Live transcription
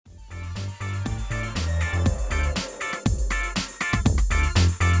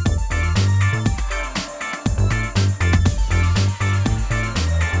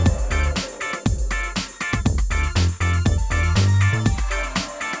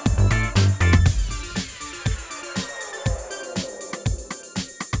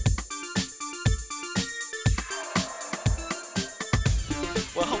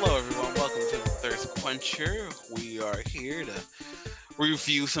Adventure. We are here to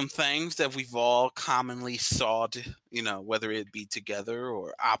review some things that we've all commonly sought, whether it be together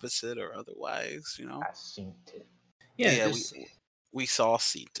or opposite or otherwise. I seen it. Yeah, Yeah, just we saw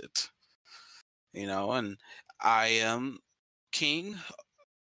seen it. And I am King,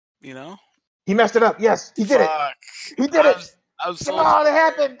 He messed it up. Yes, he did it. Fuck. He did it. I'm so Oh, it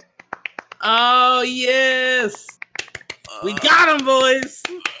happened. oh yes, we got him, boys.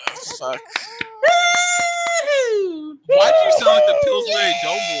 Fuck. Why do you sound like the Pillsbury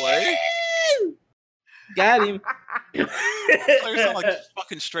Doughboy? Got him. You sound like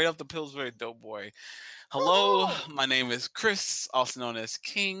fucking straight up the Pillsbury Doughboy. Hello, my name is Chris, also known as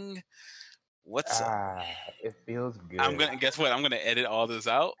King. What's up? It feels good. Guess what? I'm gonna edit all this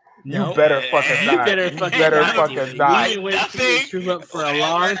out. You better fucking You not. better You fucking better not. fucking not. We've been waiting for you to prove up for a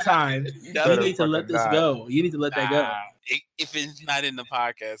long time. You better need to let fucking this not. go. You need to let that go. If it's not in the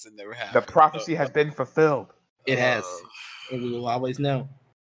podcast, it never happened. The prophecy has been fulfilled. It has, and we will always know.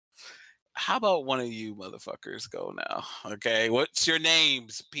 How about one of you motherfuckers go now? Okay, what's your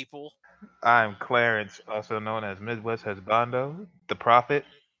names, people? I'm Clarence, also known as Midwest Husbando, the prophet.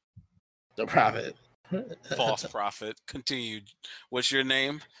 The prophet. False prophet. Continue. What's your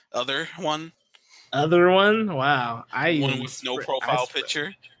name? Other one? Other one? Wow. One with no profile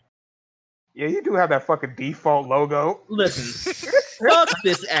picture? Yeah, you do have that fucking default logo. Listen, fuck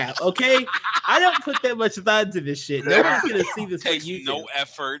this app, okay? I don't put that much thought into this shit. Nobody's gonna see this on Takes YouTube. no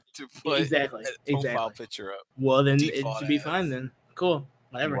effort to put exactly a profile picture up. Well, then Default it should be ass. fine then. Cool.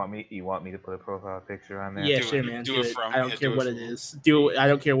 Whatever. You want me to put a profile picture on there? Yeah, Do sure, it. man. Do Do it it. from- I don't yeah, care do it what from- it is. Do it. I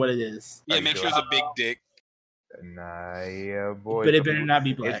don't care what it is. Yeah, Are you make sure sure? it's a big dick. Nah, yeah, boy. But it better not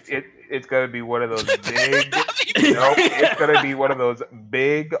be black. It's gonna be one of those big. Nope, it's gonna be one of those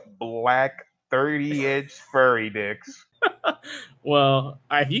big black 30-inch furry dicks. Well,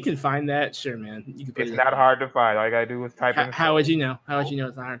 if you can find that, sure, man. You can put It's it not hard to find. All you gotta do is type in. How would you know? How would you know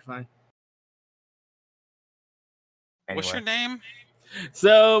it's not hard to find? What's your name?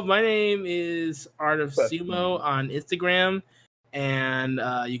 So my name is Art of Sumo on Instagram, and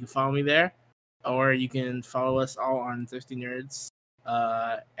you can follow me there, or you can follow us all on Thirsty Nerds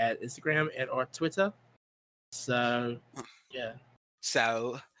at Instagram or Twitter. So yeah.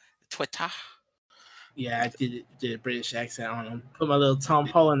 So Twitter. Yeah, I did a British accent on him. Put my little Tom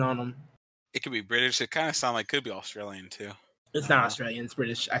Holland on him. It could be British. It kind of sound like it could be Australian too. It's not Australian. It's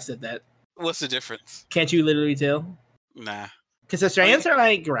British. I said that. What's the difference? Can't you literally tell? Nah. Because Australians are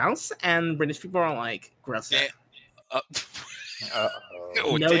like grouse, and British people are like grouse. Yeah.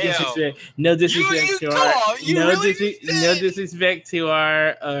 Uh-oh. No damn. disrespect. No disrespect to our. No disrespect to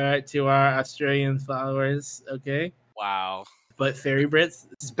our Australian followers. Okay. Wow. But fairy Brits.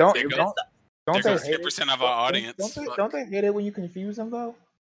 Don't There they goes hate 10% it? of our audience. Don't they hate it when you confuse them though?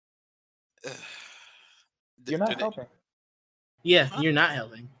 You're not helping. Yeah, Huh? you're not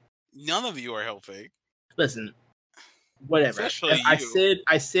helping. None of you are helping. Listen, whatever. Especially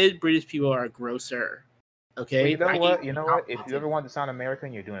I said British people are grosser. Okay. Well, you know what? If you ever want to sound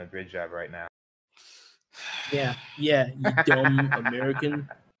American, you're doing a great job right now. Yeah, you dumb American.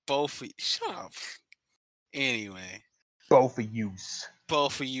 Both of you. Shut up. Anyway. Both of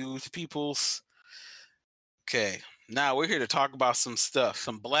you peoples. Okay. Now we're here to talk about some stuff.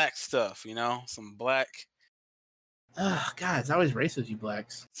 Some black stuff, Some black. Oh, God, it's always racist, you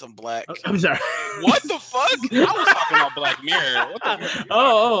blacks. Some black. Oh, I'm sorry. What the fuck? I was talking about Black Mirror. What the fuck?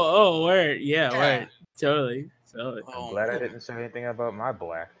 Oh, word. Yeah, word. Totally. I'm glad I didn't say anything about my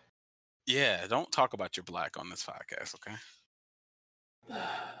black. Yeah, don't talk about your black on this podcast, okay?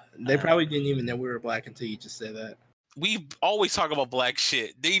 They probably didn't even know we were black until you just said that. We always talk about black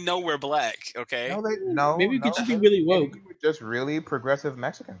shit. They know we're black, okay? No. Maybe we could just be really woke. Maybe we're just really progressive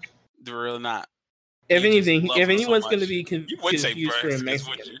Mexicans. They're really not. If You just anything, love if them so anyone's much. going to be You would say confused for a Brexit,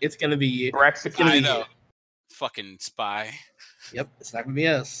 Mexican, wouldn't you? it's going to be you. Brexit. I know. Fucking spy. Yep, it's not going to be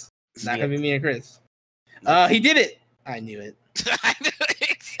us. It's not Yeah. going to be me and Chris. He did it. I knew it. I knew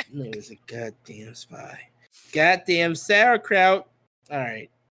it. I knew it was a goddamn spy. Goddamn sauerkraut. All right.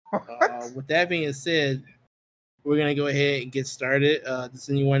 With that being said, we're going to go ahead and get started. Does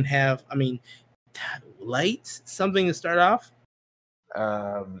anyone have, light? Something to start off?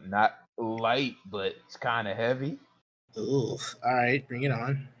 Not light, but it's kind of heavy. Ooh. All right, bring it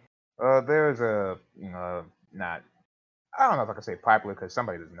on. There's a, not, I don't know if I can say popular because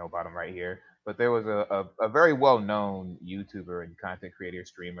somebody doesn't know about him right here, but there was a very well-known YouTuber and content creator,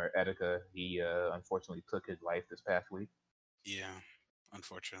 streamer, Etika. He unfortunately took his life this past week. Yeah,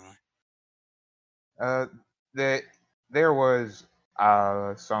 unfortunately. There was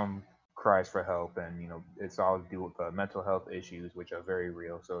some cries for help, and it's all to do with mental health issues, which are very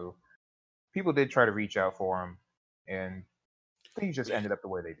real. So people did try to reach out for him, and things just ended up the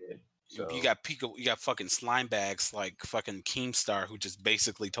way they did. So You got fucking slime bags like fucking Keemstar who just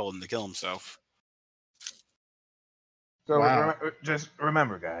basically told him to kill himself. So Wow. just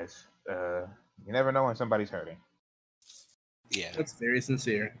remember, guys, you never know when somebody's hurting. Yeah. That's very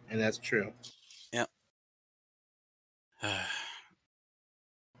sincere, and that's true. Yep.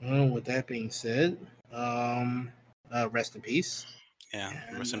 Well, with that being said, rest in peace. Yeah.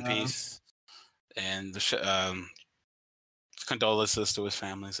 And, Rest in peace. And the condolences to his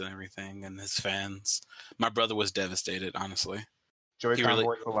families and everything and his fans. My brother was devastated, honestly. Joy-Con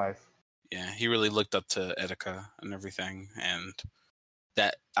boy for life. Yeah, he really looked up to Etika and everything, and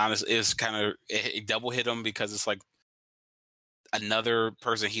that honestly is kind of it double hit him because it's like another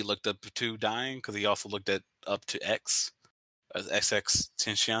person he looked up to dying because he also looked up to X as XX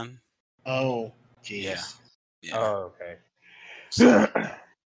Tenshin. Oh, jeez. Yeah. Oh, okay. So,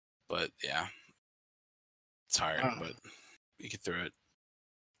 but yeah, it's hard, but you get through it.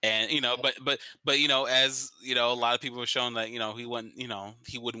 And but as a lot of people have shown that he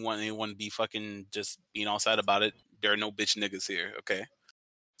wouldn't want anyone to be fucking just being all sad about it. There are no bitch niggas here, okay?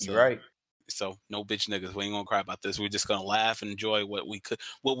 You're right. So no bitch niggas. We ain't gonna cry about this. We're just gonna laugh and enjoy what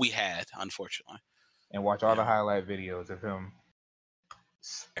we had, unfortunately. And watch all the highlight videos of him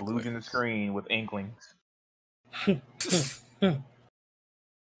splooging the screen with inklings.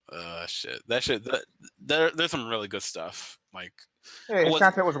 Shit. That shit. There's some really good stuff. Like, yeah, his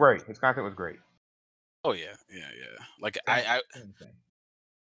content was great. Oh yeah. Like I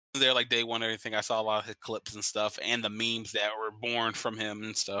there like day one or anything. I saw a lot of his clips and stuff, and the memes that were born from him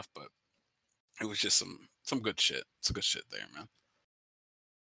and stuff. But it was just some good shit. Some good shit there, man.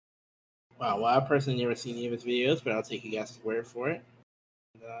 Wow. Well, I personally never seen any of his videos, but I'll take you guys' word for it.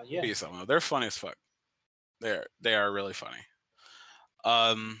 Yeah. They're funny as fuck. They are really funny.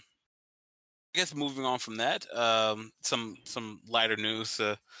 I guess moving on from that, some lighter news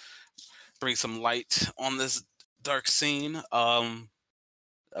to bring some light on this dark scene.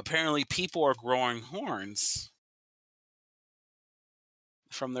 Apparently people are growing horns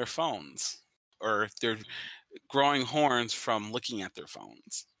from their phones, or they're growing horns from looking at their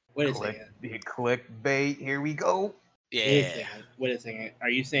phones. Wait a second. Clickbait, here we go. Yeah. Wait a second. Are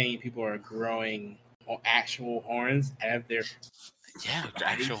you saying people are growing actual horns out of their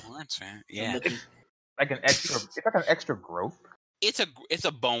actual horns, man? Yeah. It's like an extra growth. It's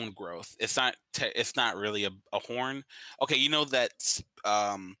a bone growth. It's not really a horn. Okay, you know that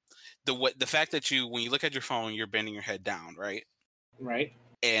the fact that when you look at your phone, you're bending your head down, right? Right.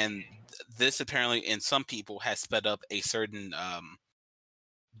 And this apparently in some people has sped up a certain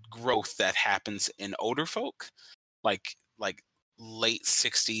growth that happens in older folk, like late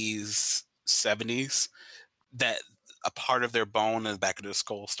 60s, 70s, that a part of their bone in the back of their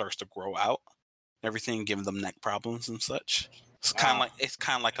skull starts to grow out, and everything, giving them neck problems and such. It's kind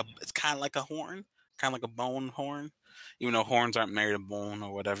of like a horn, kind of like a bone horn, even though horns aren't made of bone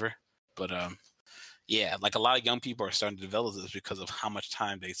or whatever. But yeah, like a lot of young people are starting to develop this because of how much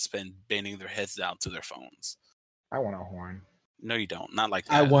time they spend bending their heads down to their phones. I want a horn. No, you don't. Not like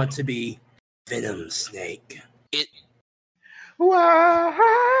that. I want to be Venom Snake. It.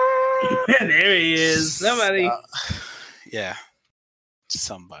 There he is. Somebody. Yeah.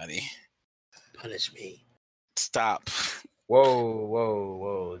 Somebody. Punish me. Stop.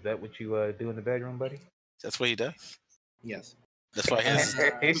 Whoa. Is that what you do in the bedroom, buddy? That's what he does? Yes. That's why he has...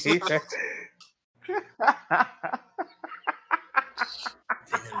 Venom Snake.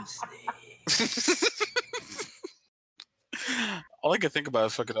 All I can think about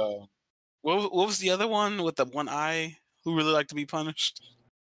is fucking... what was the other one with the one eye who really liked to be punished?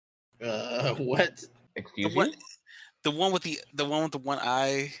 What? Excuse me? The one with the one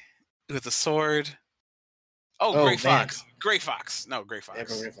eye with the sword. Oh, Gray Fox. Gray Fox. No, Gray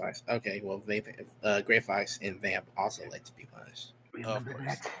Fox. Gray Fox. Okay, well, Gray Fox and Vamp also like to be punished. Of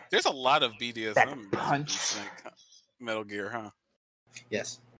course. There's a lot of BDSM punch. Metal Gear, huh?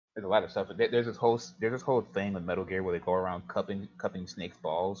 Yes. There's a lot of stuff. There's this whole thing with Metal Gear where they go around cupping Snake's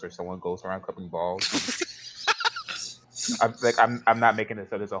balls, or someone goes around cupping balls. I'm not making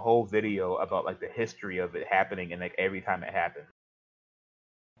this up. There's a whole video about like the history of it happening and like every time it happened.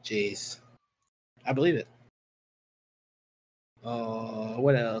 Jeez, I believe it.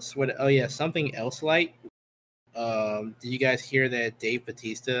 What else? Oh yeah, something else light. Did you guys hear that Dave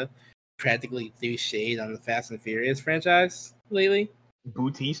Bautista practically threw shade on the Fast and Furious franchise lately?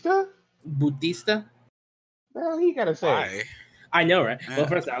 Bautista? Well, he gotta say. Why? I know, right? Well,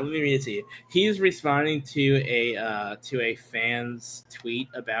 first of all, let me read it to you. He's responding to a fan's tweet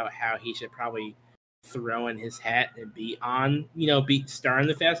about how he should probably throw in his hat and be on, be starring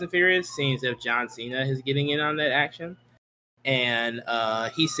the Fast and Furious, seeing as if John Cena is getting in on that action. And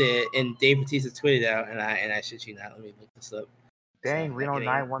he said, and Dave Bautista tweeted out, and I shit you not, let me look this up. Dang, Reno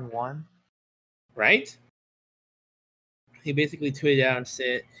 911. Right? He basically tweeted out and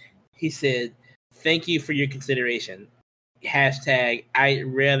said, "Thank you for your consideration. Hashtag I'd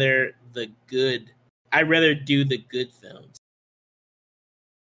rather do the good films."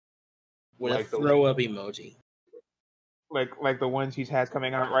 With like a throw up emoji. Like the ones he has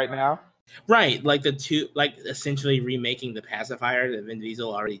coming out right now? Right, like the two, like essentially remaking The Pacifier that Vin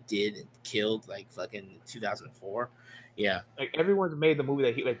Diesel already did and killed, like fucking 2004. Yeah, like everyone's made the movie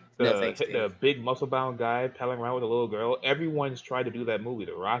that he the big muscle bound guy palling around with a little girl. Everyone's tried to do that movie.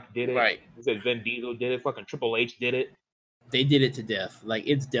 The Rock did it. Right. He said Vin Diesel did it. Fucking Triple H did it. They did it to death. Like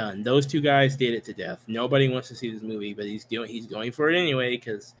it's done. Those two guys did it to death. Nobody wants to see this movie, but he's going for it anyway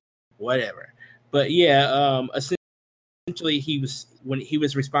because whatever. But yeah, essentially when he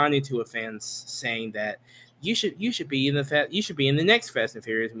was responding to a fan saying that you should be in the next Fast and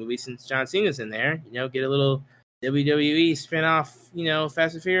Furious movie since John Cena's in there. Get a little WWE spinoff,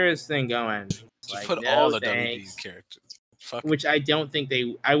 Fast and Furious thing going. Just put all the WWE characters. Which I don't think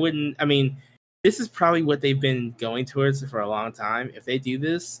I wouldn't. I mean, this is probably what they've been going towards for a long time. If they do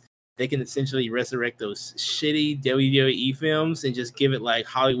this, they can essentially resurrect those shitty WWE films and just give it like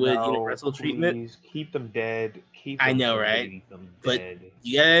Hollywood Universal treatment. Keep them dead. I know, right? But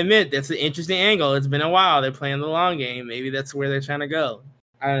you gotta admit, that's an interesting angle. It's been a while. They're playing the long game. Maybe that's where they're trying to go.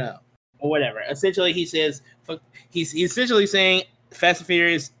 I don't know. Or whatever. Essentially, he says, he's essentially saying Fast and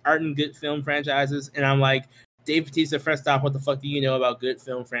Furious aren't good film franchises. And I'm like, Dave Bautista, first off, what the fuck do you know about good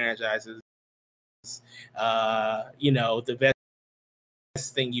film franchises? The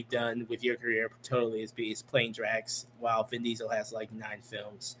best thing you've done with your career totally is playing Drax, while Vin Diesel has like 9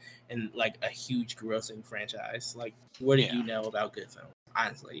 films and like a huge grossing franchise. Like, what do you know about good films?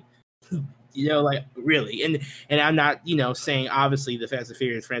 Honestly. Like really, and I'm not, saying obviously the Fast and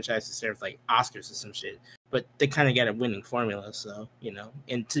Furious franchise deserves like Oscars or some shit, but they kind of got a winning formula, so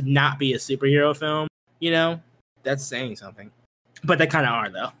and to not be a superhero film, that's saying something. But they kind of are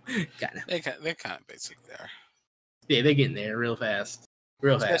though, kind of. They kind of basically are. Yeah, they're getting there real fast,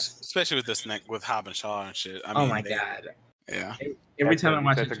 especially with this with Hobbs and Shaw and shit. I mean, my god. Yeah. Every time I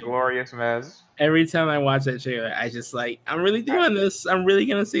watch it, it's a glorious mess. Every time I watch that trailer, I just like, I'm really doing this. I'm really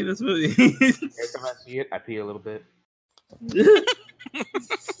gonna see this movie. Every time I see it, I pee a little bit. Is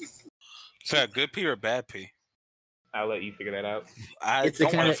that good pee or bad pee? I'll let you figure that out. It's the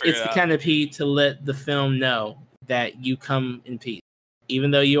kind of pee to let the film know that you come in peace,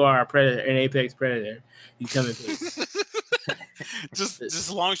 even though you are a predator, an apex predator. You come in peace. just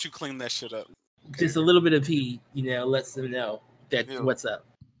as long as you clean that shit up. Just a little bit of pee, lets them know that what's up.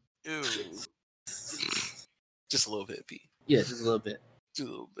 Ew. Just a little bit of pee. Yeah, just a little bit. Just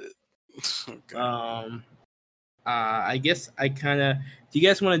a little bit. Okay. I guess I kind of. Do you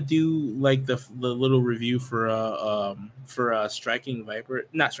guys want to do like the little review for Striking Viper?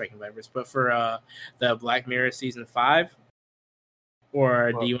 Not Striking Vipers, but for the Black Mirror season 5.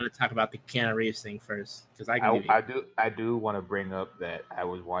 Or do you want to talk about the Keanu Reeves thing first? Because I do want to bring up that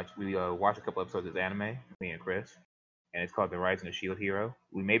we watched a couple episodes of anime, me and Chris, and it's called The Rise of the Shield Hero.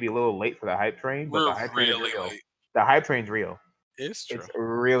 We may be a little late for the hype train, but the hype train is real. Late. The hype train's real. It's true. It's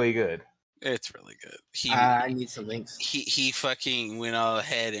really good. It's really good. I need some links. He fucking went all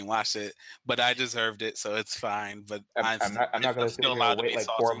ahead and watched it, but I deserved it, so it's fine. But I'm not going to sit here and wait like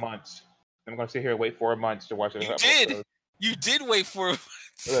 4 months. I'm going to sit here and wait 4 months to watch it. You did wait for.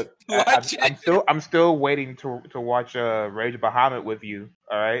 Look, I'm still waiting to watch Rage of Bahamut with you.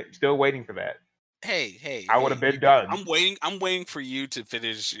 All right, still waiting for that. Hey! I would have been done. I'm waiting for you to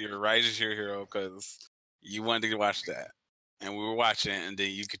finish your Rise of Your Hero because you wanted to watch that, and we were watching it, and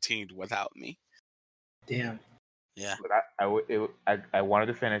then you continued without me. Damn. Yeah. But I wanted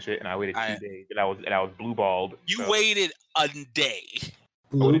to finish it, and I waited 2 days, and I was blue balled. You waited a day.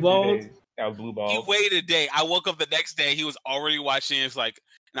 Blue balled. I was blue balled. He waited a day. I woke up the next day. He was already watching. It's like,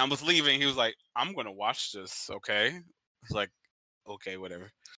 and I was leaving. He was like, "I'm gonna watch this." Okay. It's like, okay, whatever.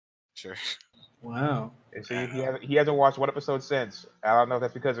 Sure. Wow. See, he hasn't watched one episode since. I don't know if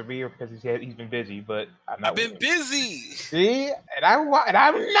that's because of me or because he's been busy, but I've been busy. See, and I'm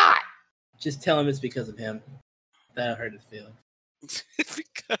not. Just tell him it's because of him. That'll hurt his feelings. It's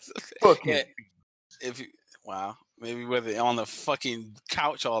because of it. Yeah, wow. Maybe whether on the fucking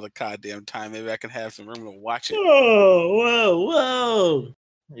couch all the goddamn time, maybe I can have some room to watch it. Whoa.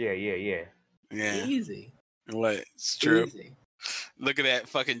 Yeah. Easy. What? It's true. Easy. Look at that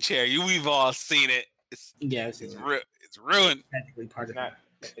fucking chair. We've all seen it. It's ruined. Practically part of it.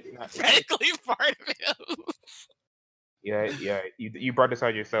 It's not. Technically part of him. Yeah. You brought this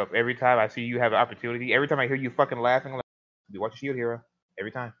on yourself. Every time I see you have an opportunity, every time I hear you fucking laughing, I'm like, you watch Shield Hero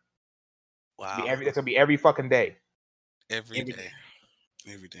every time. Wow. It's gonna be every fucking day. Every day.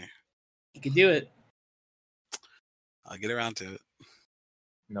 Every day. You can do it. I'll get around to it.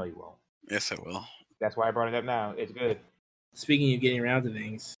 No, you won't. Yes, I will. That's why I brought it up now. It's good. Speaking of getting around to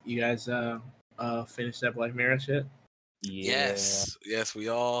things, you guys finished that Black Mirror shit? Yeah. Yes, we've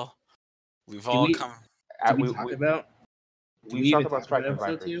all we- come. Did we talk about? Did We we talked even about talk Strike about and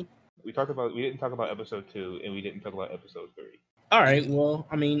episode Vipers. 2? We didn't talk about episode 2, and we didn't talk about episode 3. All right. Well,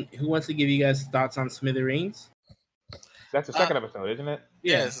 I mean, who wants to give you guys thoughts on Smithereens? That's the second episode, isn't it?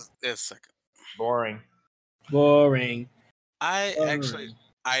 Yeah, it's second. Boring. Boring. I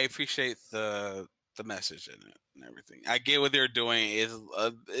appreciate the message in it and everything. I get what they're doing. Is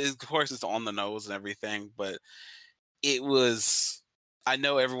of course it's on the nose and everything, but it was. I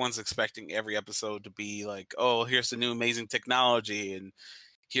know everyone's expecting every episode to be like, oh, here's the new amazing technology and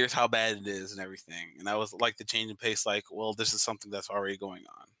here's how bad it is and everything. And I was like the change in pace, like, well, this is something that's already going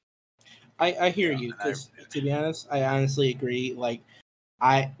on. I hear you, because to be honest, I honestly agree. Like,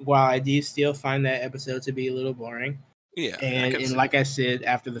 while I do still find that episode to be a little boring. Yeah, and like I said,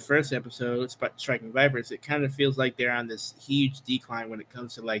 after the first episode, Striking Vipers, it kind of feels like they're on this huge decline when it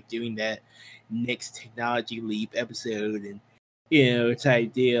comes to like doing that next technology leap episode and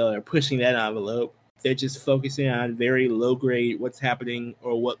type deal, or pushing that envelope. They're just focusing on very low grade what's happening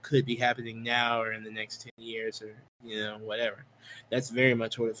or what could be happening now or in the next 10 years or whatever. That's very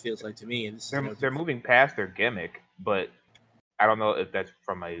much what it feels like to me. And they're moving past their gimmick, but I don't know if that's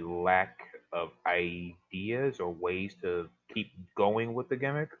from a lack of ideas or ways to keep going with the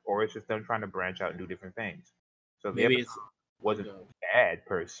gimmick, or it's just them trying to branch out and do different things. So the episode wasn't bad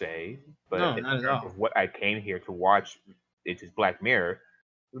per se, but no, in not at terms all. of what I came here to watch, it's just Black Mirror, it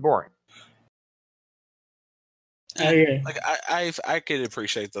was boring. Like I could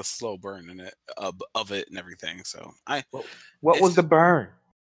appreciate the slow burn in it of it and everything. So what was the burn?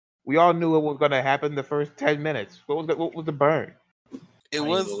 We all knew it was going to happen the first 10 minutes. What was the burn? It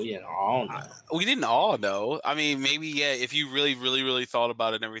was. We didn't all know. We didn't all know. I mean, maybe if you really, really, really thought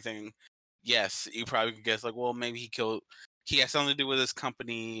about it and everything, yes, you probably could guess like, well, maybe he has something to do with his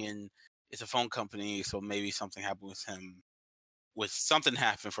company and it's a phone company, so maybe something happened with him. Something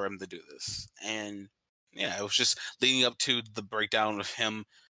happened for him to do this, and yeah, it was just leading up to the breakdown of him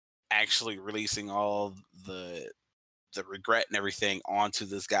actually releasing all the regret and everything onto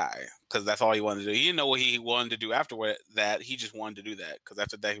this guy, because that's all he wanted to do. He didn't know what he wanted to do after that. He just wanted to do that because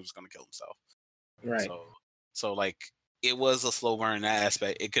after that he was going to kill himself. Right. So like it was a slow burn in that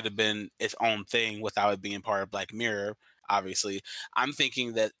aspect. It could have been its own thing without it being part of Black Mirror. Obviously, I'm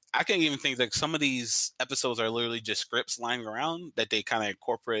thinking that I can even think that some of these episodes are literally just scripts lying around that they kind of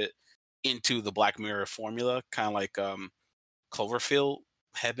incorporate into the Black Mirror formula, kind of like Cloverfield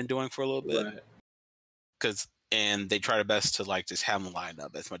had been doing for a little bit. Right. And they try their best to like just have them line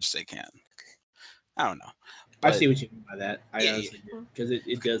up as much as they can. I don't know. I see what you mean by that. I honestly do, because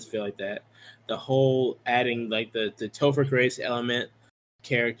it does feel like that. The whole adding like the Topher Grace element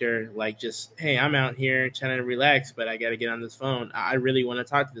character, like just, hey, I'm out here trying to relax, but I got to get on this phone. I really want to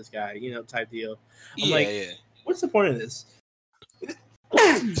talk to this guy, type deal. I'm what's the point of this?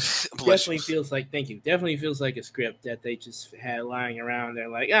 Definitely feels like, thank you. Definitely feels like a script that they just had lying around. They're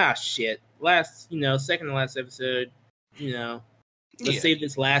like, shit. Second to last episode, let's save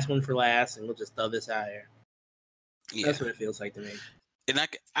this last one for last and we'll just throw this out here. Yeah. That's what it feels like to me. And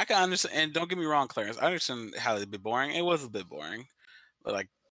I can understand, and don't get me wrong, Clarence, I understand how it'd be boring. It was a bit boring, but like,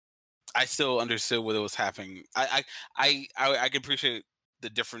 I still understood what was happening. I can appreciate the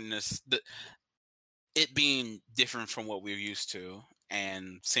differentness, it being different from what we're used to,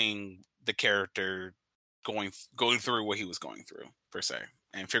 and seeing the character going through what he was going through per se,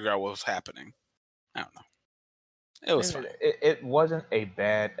 and figure out what was happening. I don't know. It was fine. It wasn't a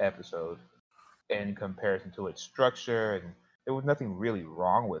bad episode in comparison to its structure, and there was nothing really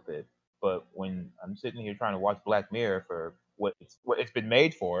wrong with it. But when I'm sitting here trying to watch Black Mirror for what it's been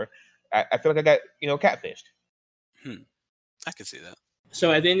made for, I feel like I got catfished. I can see that.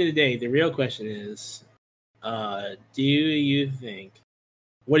 So at the end of the day, the real question is, do you think?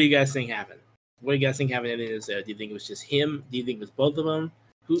 What do you guys think happened? What do you guys think happened at the end of this episode? Do you think it was just him? Do you think it was both of them?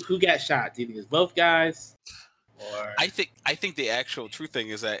 Who got shot? Do you think it was both guys? Or I think the actual true thing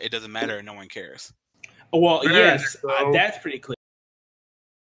is that it doesn't matter and no one cares. Well, yes, that's pretty clear.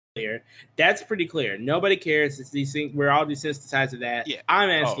 That's pretty clear. Nobody cares. It's these things. We're all desensitized to that. Yeah. I'm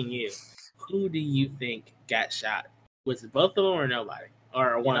asking you, who do you think got shot? Was it both of them or nobody?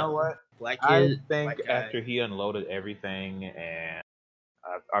 Or one? You know what? Black kid. I think after he unloaded everything and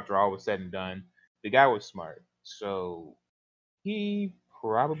After all was said and done, the guy was smart, so he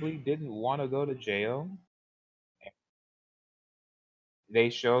probably didn't want to go to jail. They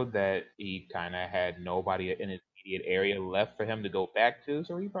showed that he kind of had nobody in his immediate area left for him to go back to,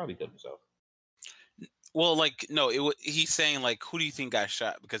 so he probably killed himself. Well, like no, he's saying like, who do you think got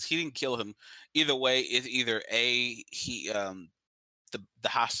shot? Because he didn't kill him. Either way, it's either the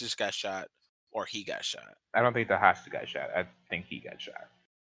hostage got shot or he got shot. I don't think the hostage got shot. I think he got shot.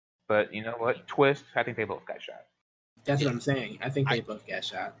 But you know what? Twist. I think they both got shot. That's what I'm saying. I think they both got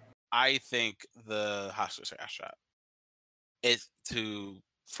shot. I think the hostage got shot.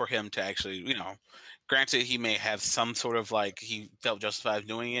 For him to actually, granted he may have some sort of like he felt justified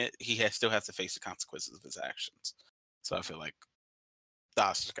doing it. He still has to face the consequences of his actions. So I feel like the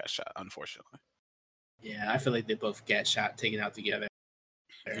hostage got shot, unfortunately. Yeah, I feel like they both got shot, taken out together.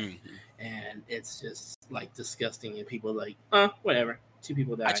 Mm-hmm. And it's just like disgusting, and people like, whatever. 2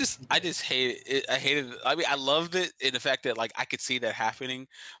 people died. I just hated it. I hated it. I mean, I loved it in the fact that like I could see that happening,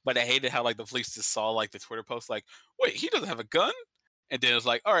 but I hated how like the police just saw like the Twitter post like, wait, he doesn't have a gun, and then it's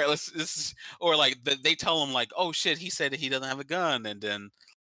like, all right, or like they tell him like, oh shit, he said that he doesn't have a gun, and then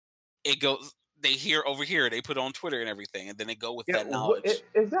it goes. They hear over here, they put it on Twitter and everything, and then they go with that knowledge.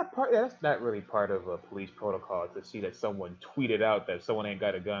 Is that part? That's not really part of a police protocol to see that someone tweeted out that someone ain't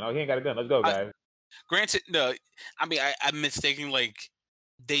got a gun. Oh, he ain't got a gun. Let's go, guys. Granted, no. I mean, I'm mistaken. Like,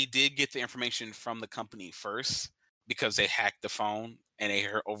 they did get the information from the company first because they hacked the phone and they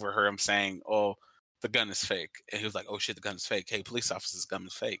overheard him saying, "Oh, the gun is fake," and he was like, "Oh shit, the gun is fake." Hey, police officers, the gun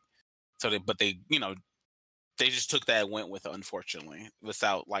is fake. So they just took that and went with it, unfortunately,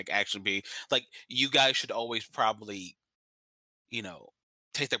 without like actually be like, you guys should always probably,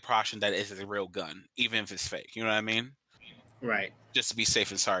 take the precaution that it's a real gun, even if it's fake. You know what I mean? Right. Just to be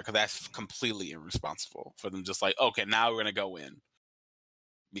safe and sorry, because that's completely irresponsible for them. Just like, okay, now we're gonna go in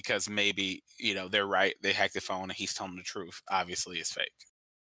because maybe they're right. They hacked the phone and he's telling the truth. Obviously, it's fake,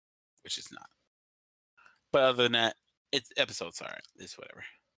 which is not. But other than that, episode's alright. It's whatever.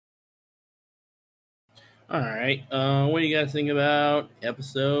 All right. What do you guys think about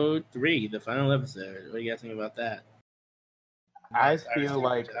episode 3, the final episode? What do you guys think about that? I feel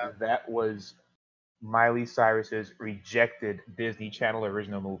like that was Miley Cyrus's rejected Disney Channel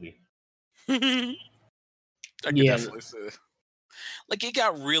original movie. I can definitely say. Like, it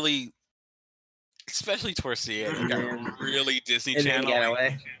got really, especially towards the end, it got really Disney Channel.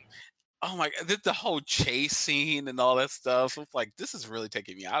 Oh my god, the whole chase scene and all that stuff. It's like, this is really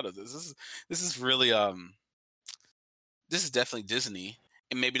taking me out of this. This is really this is definitely Disney,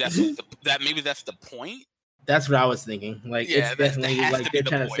 and maybe that's the point. That's what I was thinking. Like, it's definitely like they're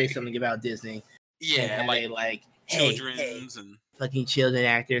trying to say something about Disney. Yeah, like children's and fucking children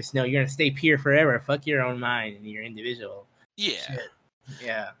actors. No, you're gonna stay pure forever. Fuck your own mind and your individual. Yeah, shit.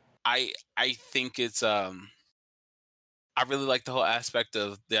 Yeah. I think it's I really like the whole aspect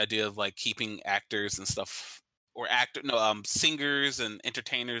of the idea of like keeping actors and stuff, or singers and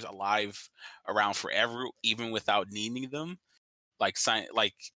entertainers alive around forever, even without needing them. Like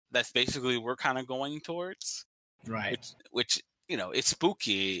that's basically what we're kind of going towards, right? Which it's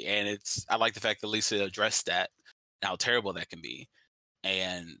spooky, and I like the fact that Lisa addressed that, and how terrible that can be.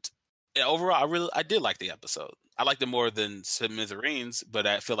 And overall, I did like the episode. I liked it more than Smithereens, but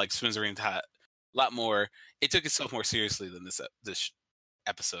I feel like Smithereens had a lot more. It took itself more seriously than this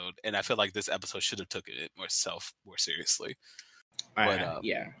episode, and I feel like this episode should have taken it more seriously. But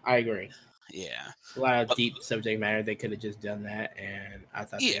yeah, I agree. Yeah, a lot of deep subject matter. They could have just done that, and I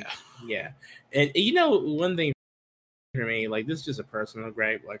thought, yeah. And one thing for me, like, this is just a personal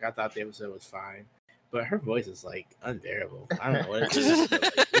gripe. Like, I thought the episode was fine, but her voice is like unbearable. I don't know what it is.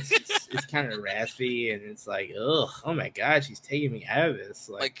 But, like, it's kind of raspy, and it's like, ugh, oh my god, she's taking me out of this.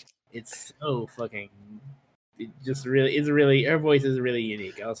 Like it's so fucking. Her voice is really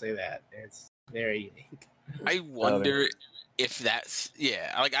unique. I'll say that it's very unique. I wonder if that's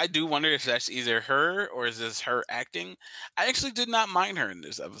I do wonder if that's either her or is this her acting. I actually did not mind her in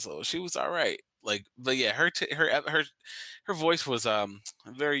this episode. She was all right. Like, but yeah, her voice was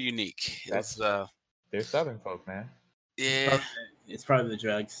very unique. They're Southern folk, man. Yeah, it's probably the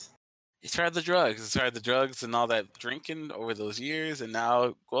drugs. It's probably the drugs. It's probably the drugs and all that drinking over those years, and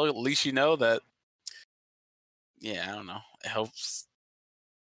now, well, at least you know that. Yeah, I don't know. It helps.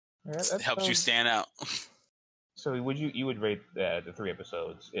 It helps you stand out. So you would rate the 3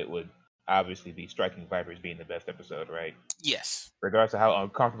 episodes? It would obviously be Striking Vipers being the best episode, right? Yes. Regardless of how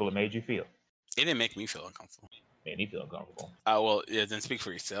uncomfortable it made you feel. It didn't make me feel uncomfortable. It made me feel uncomfortable. Well, yeah, then speak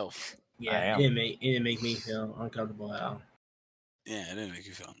for yourself. Yeah, it didn't make me feel uncomfortable at all. Yeah, it didn't make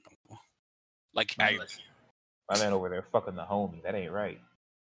you feel uncomfortable. Like my man over there fucking the homie. That ain't right.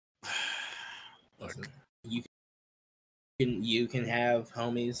 Listen, you can have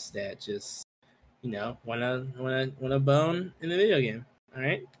homies that just wanna bone in the video game. All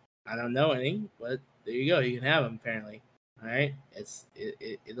right, I don't know any, but there you go. You can have them apparently. All right,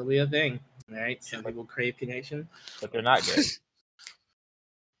 it'll be a thing. All right, some people crave connection, but they're not gay.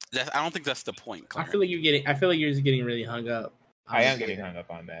 I don't think that's the point, Clarence. I feel like you're just getting really hung up. I am getting hung up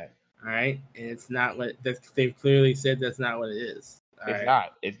on that. All right, and it's not what they've clearly said. That's not what it is. It's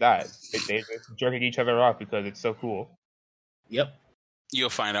not. They're just jerking each other off because it's so cool. Yep. You'll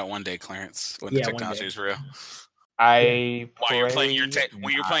find out one day, Clarence, when the technology is real. While you're playing your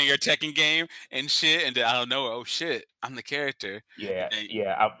Tekken game and shit, and I don't know. Oh shit, I'm the character. Yeah,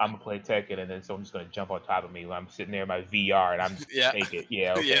 I'm gonna play Tekken, and then someone's gonna jump on top of me while I'm sitting there in my VR, and I'm just naked.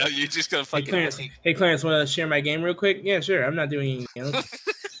 Yeah, okay. Yeah, you're just gonna fucking. Hey Clarence, want to share my game real quick? Yeah, sure. I'm not doing anything else.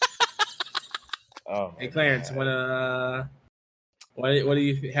 Hey Clarence, wanna? What do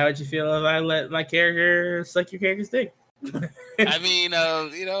you? How would you feel if I let my character suck your character's dick? I mean,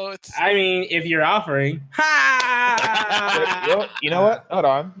 it's. I mean, if you're offering, you know what? Hold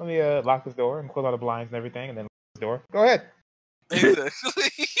on. Let me lock this door and close all the blinds and everything, and then lock this door. Go ahead.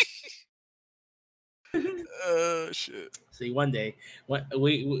 Exactly. Oh shit. See, one day,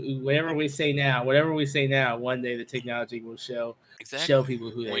 whatever we say now, one day the technology will show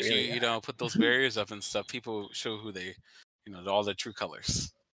people who they really are. Put those barriers up and stuff. People show who they, all their true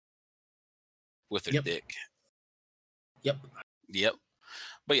colors with their dick. Yep.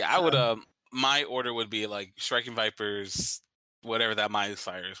 But yeah, I would. My order would be like Striking Vipers, whatever that Miley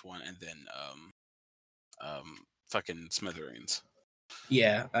Cyrus one, and then fucking Smithereens.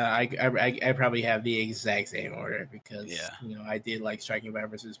 Yeah, I probably have the exact same order because I did like Striking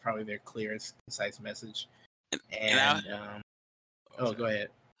Vipers. Is probably their clearest, concise message. Go ahead.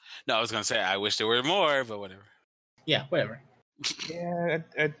 No, I was gonna say I wish there were more, but whatever. Yeah, whatever. Yeah,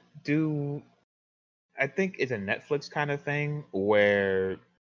 I do. I think it's a Netflix kind of thing where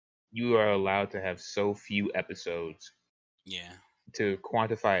you are allowed to have so few episodes to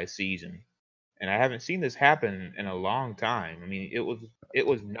quantify a season. And I haven't seen this happen in a long time. I mean, it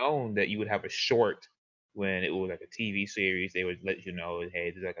was known that you would have a short when it was like a TV series. They would let you know,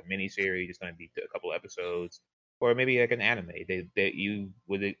 hey, there's like a mini series. It's going to be a couple episodes, or maybe like an anime that you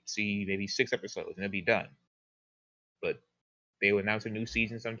would see maybe 6 episodes and it'd be done. But they would announce a new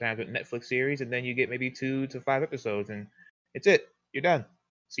season sometimes with Netflix series, and then you get maybe 2 to 5 episodes, and it's it. You're done.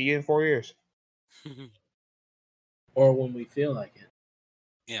 See you in 4 years. Or when we feel like it.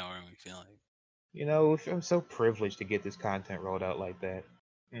 Yeah, or when we feel like it. I'm so privileged to get this content rolled out like that.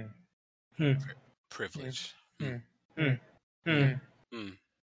 Privilege.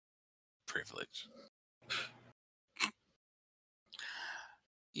 Privilege.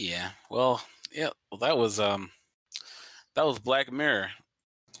 Yeah. Well, that was Black Mirror,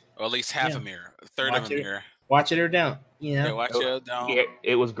 or at least half a mirror, a third of a mirror. Watch it or don't. Yeah, watch it or don't.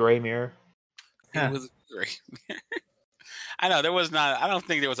 It was Gray Mirror. It was Gray Mirror. I know there was not. I don't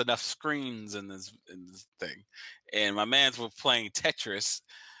think there was enough screens in this thing, and my man's was playing Tetris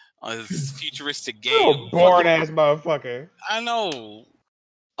on his futuristic game. Oh, boring ass motherfucker. I know.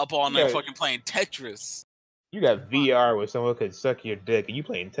 Up all night fucking playing Tetris. You got VR where someone could suck your dick, and you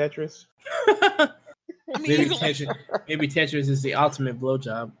playing Tetris? Maybe Tetris is the ultimate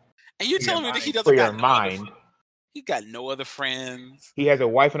blowjob. And you're telling me that he doesn't for your mind. He got no other friends. He has a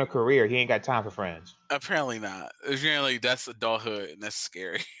wife and a career. He ain't got time for friends. Apparently not. Apparently that's adulthood, and that's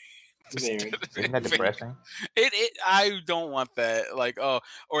scary. Isn't that depressing? I don't want that. Like, or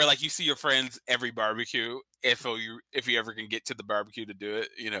like you see your friends every barbecue if you ever can get to the barbecue to do it,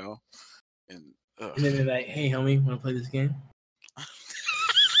 And then they're like, "Hey, homie, want to play this game?"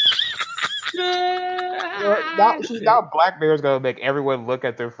 Now Black Mirror's gonna make everyone look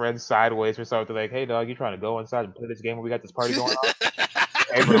at their friends sideways or something. Like, hey, dog, you trying to go inside and play this game when we got this party going on?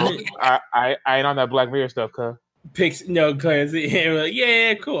 Hey, bro, I ain't on that Black Mirror stuff, cuz. Cause like,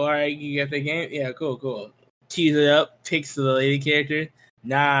 yeah, cool. All right, you got the game. Yeah, cool. Tease it up. Picks the lady character.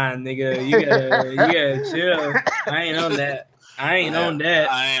 Nah, nigga, you gotta chill. I ain't on that. I ain't on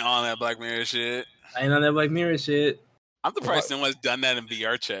that Black Mirror shit. I'm the person who has done that in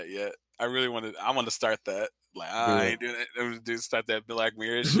VR chat yet. I really want to start that. Like, I ain't doing it. I'm gonna start that Black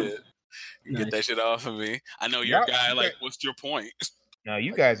Mirror shit. Get that shit off of me. I know you're a guy. Like, what's your point? No,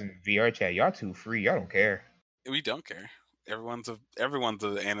 you guys in VR chat, y'all too free. Y'all don't care. We don't care. Everyone's an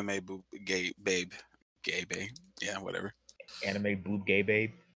anime boob gay babe. Yeah, whatever. Anime boob gay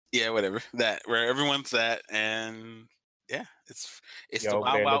babe. Yeah, whatever. That where everyone's at, and yeah, it's the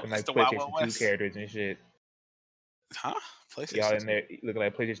wild West. Two characters and shit. Huh? PlayStation Y'all in 2? there looking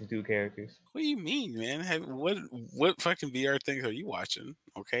like PlayStation 2 characters. What do you mean, man? What fucking VR things are you watching?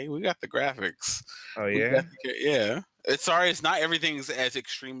 Okay, we got the graphics. Oh We yeah. got yeah. It's not everything's as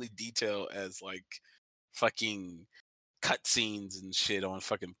extremely detailed as like fucking cutscenes and shit on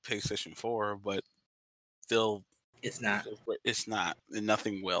fucking PlayStation 4, but still, It's not. it's not, and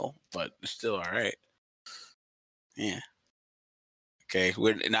nothing will, but it's still all right. Yeah. Okay.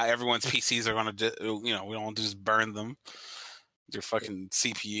 Not everyone's PCs are gonna, we don't just burn them. Their fucking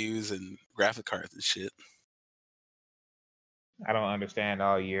CPUs and graphic cards and shit. I don't understand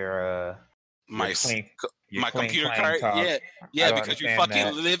all your My clean computer clang card, talk. yeah, because you understand fucking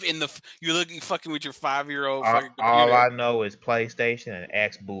that. live in you're looking fucking with your 5-year-old All, fucking computer. all I know is PlayStation and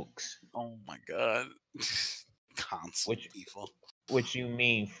Xbox. Oh my god, console people. Which you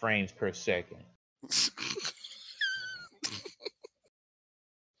mean frames per second?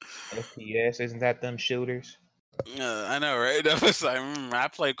 FPS, isn't that them shooters? I know, right? That was like, I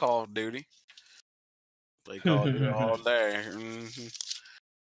play Call of Duty. Play Call of Duty all day.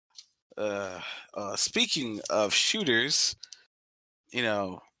 Speaking of shooters,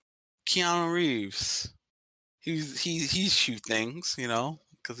 Keanu Reeves, he shoot things,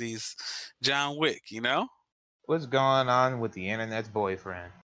 because he's John Wick, What's going on with the internet's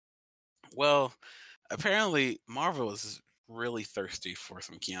boyfriend? Well, apparently Marvel is really thirsty for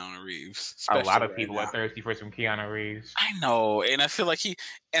some Keanu Reeves. A lot of people are thirsty for some Keanu Reeves. I know, and I feel like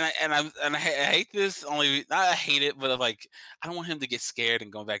I hate this. Only not I hate it, but like I don't want him to get scared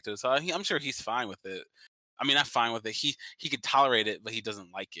and go back to it. So I'm sure he's fine with it. I mean, not fine with it. He could tolerate it, but he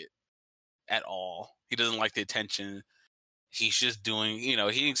doesn't like it at all. He doesn't like the attention. He's just doing, he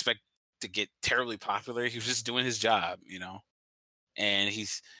didn't expect to get terribly popular. He was just doing his job, and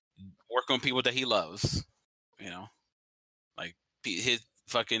he's working with people that he loves, like his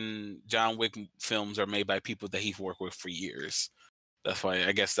fucking John Wick films are made by people that he's worked with for years. That's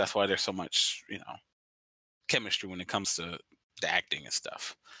why there's so much, chemistry when it comes to the acting and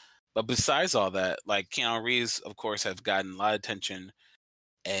stuff. But besides all that, like Keanu Reeves, of course, has gotten a lot of attention,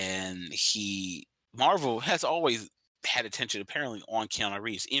 and Marvel has always had attention apparently on Keanu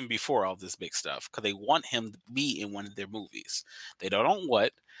Reeves even before all this big stuff, because they want him to be in one of their movies. They don't know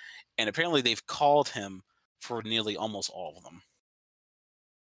what, and apparently they've called him for nearly almost all of them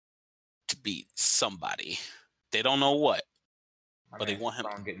to be somebody. They don't know what, but they want him.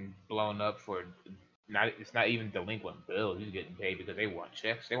 Getting blown up for it's not even delinquent bills. He's getting paid because they want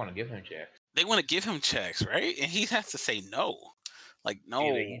checks. They want to give him checks. They want to give him checks, right? And he has to say no. Like,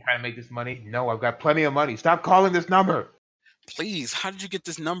 no. You trying to make this money? No, I've got plenty of money. Stop calling this number. Please, how did you get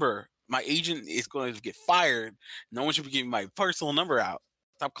this number? My agent is going to get fired. No one should be giving my personal number out.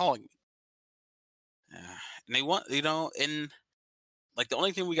 Stop calling me. And they want, and like the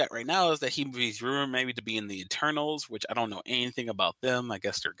only thing we got right now is that he's rumored maybe to be in the Eternals, which I don't know anything about them. I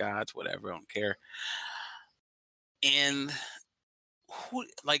guess they're gods, whatever. I don't care. And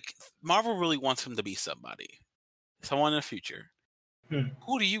Marvel really wants him to be somebody, someone in the future.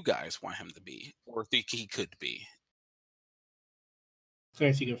 Who do you guys want him to be, or think he could be?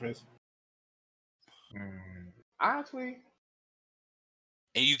 Clarence, you go first. Honestly,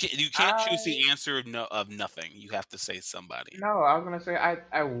 and you can't choose the answer of nothing. You have to say somebody. No, I was gonna say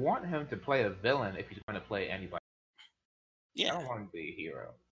I want him to play a villain if he's going to play anybody. Yeah, I don't want him to be a hero.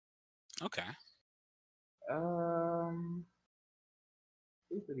 Okay.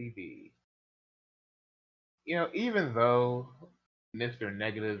 Who could he be? Even though Mr.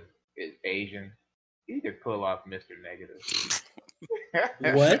 Negative is Asian, he could pull off Mr. Negative.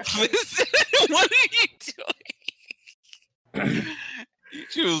 What? What are you doing? You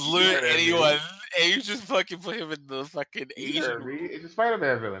choose anyone, and you just fucking put him in the fucking Asian. It's a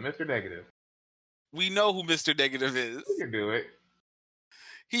Spider-Man villain, Mr. Negative. We know who Mr. Negative is. You can do it.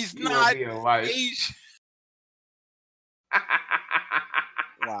 He's not Asian.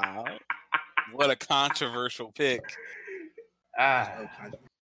 Wow. What a controversial pick.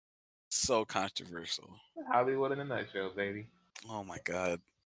 So controversial. Hollywood in a nutshell, baby. Oh my god.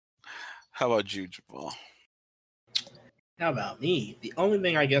 How about you, Jabal? How about me? The only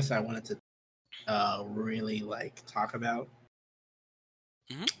thing I guess I wanted to really talk about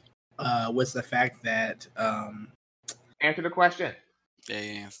was the fact that answer the question. Yeah,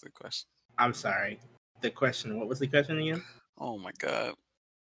 answer the question. I'm sorry. The question. What was the question again? Oh my god.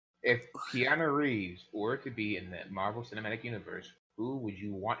 If Keanu Reeves were to be in the Marvel Cinematic Universe, who would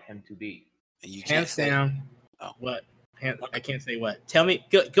you want him to be? And you hands down. Oh. What? I can't say what. Tell me.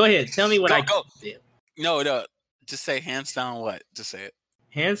 Go ahead. Tell me what go. No. Just say hands down what? Just say it.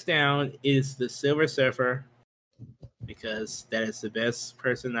 Hands down is the Silver Surfer, because that is the best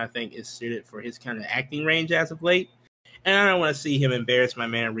person I think is suited for his kind of acting range as of late. And I don't want to see him embarrass my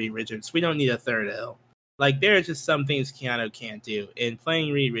man Reed Richards. We don't need a third L. Like, there are just some things Keanu can't do, and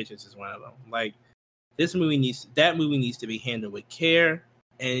playing Reed Richards is one of them. Like, that movie needs to be handled with care,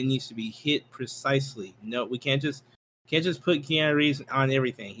 and it needs to be hit precisely. No, we can't just put Keanu Reeves on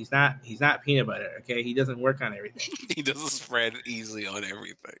everything. He's not peanut butter. Okay, he doesn't work on everything. He doesn't spread easily on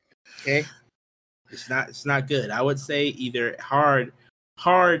everything. Okay, it's not good. I would say either hard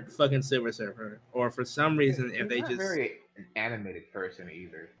fucking Silver Surfer, or for some reason if they not just very an animated person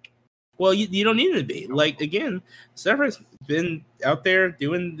either. Well, you don't need to be. Like, again, Surfer's been out there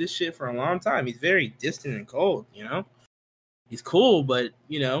doing this shit for a long time. He's very distant and cold, you know? He's cool, but,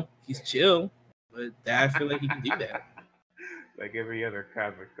 you know, he's chill. But I feel like he can do that. Like every other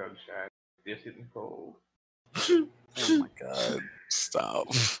comic book shot, distant and cold. Oh my god.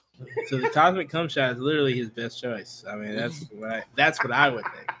 Stop. So the Cosmic Cum Shot is literally his best choice. I mean, that's what I would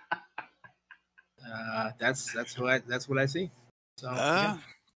think. That's what I see. So, yeah.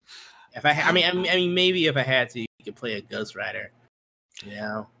 If I mean, maybe if I had to, you could play a Ghost Rider, you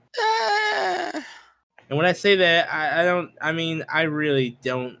know. And when I say that, I mean I really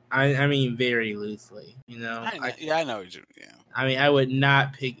don't. I mean very loosely, you know. I know what you. Yeah. I mean, I would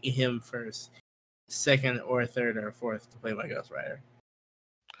not pick him first, second, or third, or fourth to play my Ghost Rider.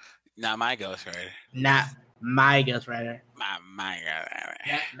 Not my Ghost Rider. Not my Ghost Rider. My Ghost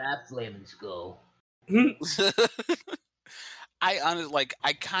Rider. Not Flaming Skull. I honestly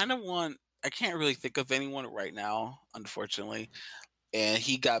I kind of want. I can't really think of anyone right now, unfortunately. And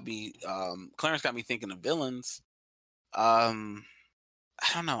he got me. Clarence got me thinking of villains. I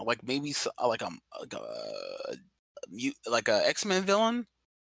don't know, like maybe like a X-Men villain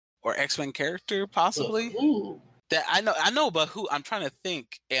or X-Men character, possibly. Ooh. That I know, but who I'm trying to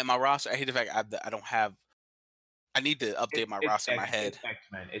think. And my roster, I hate the fact I don't have. I need to update my roster in my head.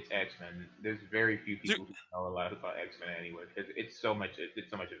 It's X-Men. There's very few people who know a lot about X-Men anyway, because it's so much of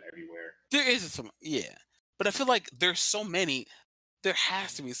everywhere. There is some, yeah, but I feel like there's so many. There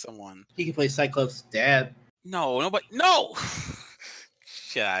has to be someone. He can play Cyclops' dad. No, nobody. No.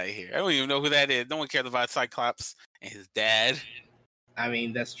 Get out of here! I don't even know who that is. No one cares about Cyclops and his dad. I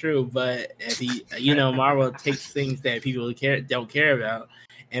mean, that's true, but if he, Marvel takes things that people don't care about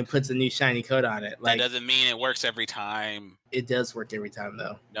and puts a new shiny coat on it. Like, that doesn't mean it works every time. It does work every time,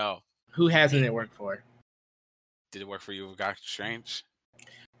 though. No. Who hasn't it worked for? Did it work for you with Doctor Strange?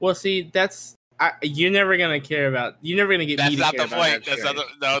 Well, see, you're never gonna care about. You're never gonna get me to care about. That's not the point. That's not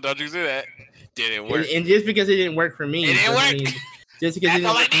no. Don't you do that. Did it work? And just because it didn't work for me, it didn't work. Just because it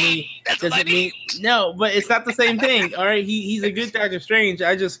didn't work for me doesn't mean no. But it's not the same thing. All right, he's a good Doctor Strange.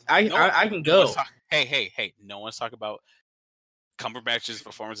 I can go. Hey! No one's talking about Cumberbatch's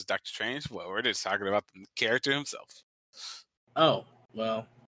performance as Doctor Strange. Well, we're just talking about the character himself. Oh well.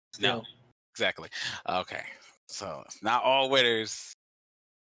 Still. No, exactly. Okay, so not all winners.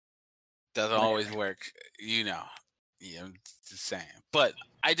 Doesn't always work, Yeah, I'm just saying. But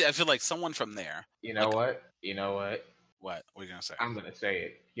I feel like someone from there. You know what? What? What are you gonna say? I'm gonna say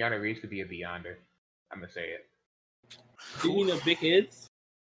it. Keanu Reeves could be a Beyonder. I'm gonna say it. Do you know big heads?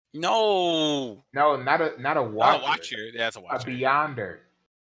 No, not a watcher. Not a watcher. Yeah, it's a watcher. A Beyonder.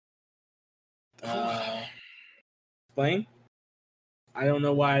 Explain. I don't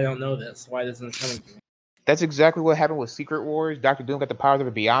know why I don't know this. Why this isn't coming to me? That's exactly what happened with Secret Wars. Dr. Doom got the powers of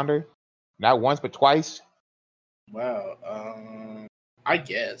a Beyonder. Not once, but twice. Wow. I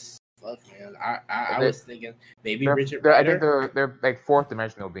guess. Fuck, man. I was thinking maybe Richard I Rider. think they're like fourth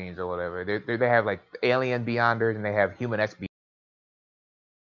dimensional beings or whatever. They have like alien Beyonders and they have human X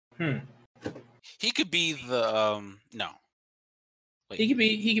Beyonders. He could be the no. Wait. He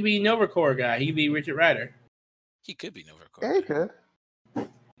could be Nova Corps guy. He could be Richard Rider. He could be Nova Corps. Yeah, he could.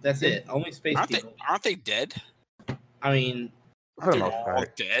 That's it. Only space people. Aren't they dead? I mean, they're all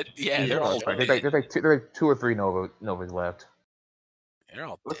dead. Yeah, they're all dead. There's like two or three Novas left. They're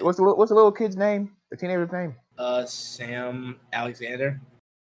all dead. What's the little kid's name? The teenager's name? Sam Alexander.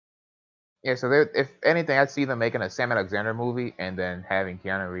 Yeah, so if anything, I'd see them making a Sam Alexander movie and then having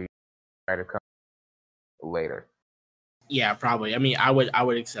Keanu Reeves try to come later. Yeah, probably. I mean, I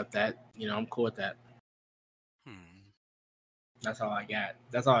would accept that. I'm cool with that. That's all I got.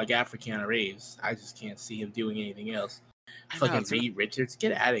 That's all I got for Keanu Reeves. I just can't see him doing anything else. Fucking Reed Richards,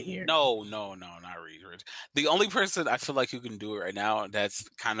 get out of here. No, not Reed Richards. The only person I feel like who can do it right now, that's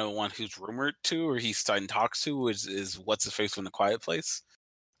kind of one who's rumored to, or he's starting talks to, is what's his face from The Quiet Place.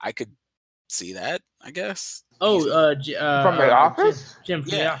 I could see that, I guess. Oh, from The Office? Jim from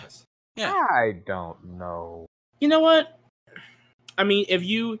The Office. Yeah. I don't know. You know what? I mean, if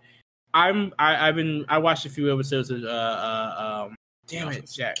you, I watched a few episodes of Damn it,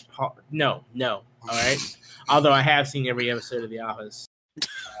 Office. Jack. No. All right. Although I have seen every episode of The Office.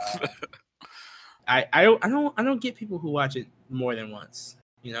 I don't get people who watch it more than once.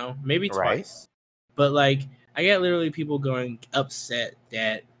 You know, maybe Right. twice. But like, I get literally people going upset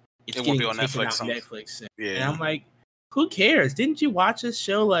that it's It won't getting be on taken Netflix off soon. Netflix soon. Yeah. And I'm like, who cares? Didn't you watch this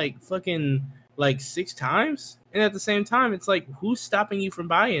show like fucking like 6 times? And at the same time, it's like, who's stopping you from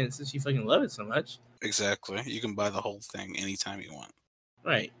buying it since you fucking love it so much? Exactly. You can buy the whole thing anytime you want.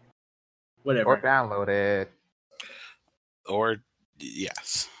 Right. Whatever. Or download it. Or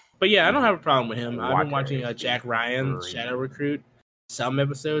yes. But yeah, I don't have a problem with him. I've been Watch watching it. Jack Ryan, Free. Shadow Recruit, some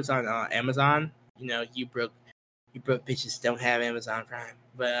episodes on Amazon. You know, you broke bitches don't have Amazon Prime.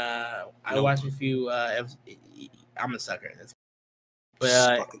 But I Nope. watched a few. I'm a sucker.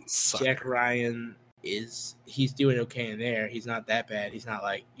 But Fucking sucker. Jack Ryan he's doing okay in there. He's not that bad. He's not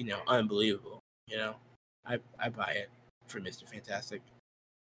like, you know, unbelievable. You know, I buy it for Mr. Fantastic.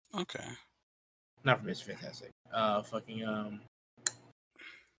 Okay. Not for Mr. Fantastic.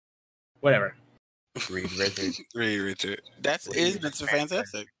 Whatever. Reed Richards. Richard. That's Reed is Richards. Mr.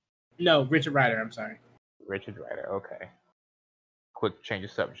 Fantastic. No, Richard Rider. I'm sorry. Richard Rider. Okay. Quick change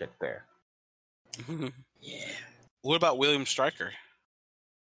of subject there. Yeah. What about William Stryker?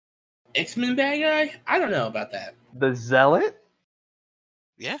 X-Men bad guy? I don't know about that. The Zealot.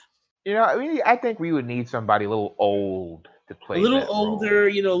 Yeah. You know, I think we would need somebody a little old to play. A little that role. older,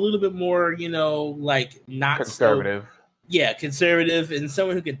 you know, a little bit more, you know, like not Conservative. conservative, and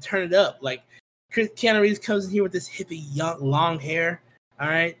someone who can turn it up. Like Keanu Reeves comes in here with this hippie, young, long hair. All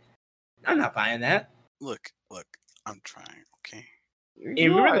right, I'm not buying that. Look. I'm trying. Okay. And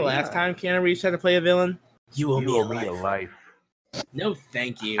remember the last time Keanu Reeves tried to play a villain? You owe me a life. No,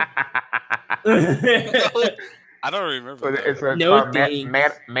 thank you. I don't remember. It's No called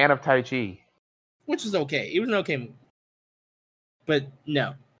thanks. Man of Tai Chi. Which was okay. It was an okay movie. But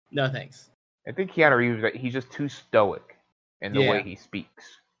no thanks. I think Keanu Reeves, he's just too stoic in the Yeah. way he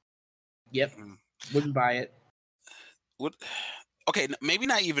speaks. Yep, wouldn't buy it. What? Okay, maybe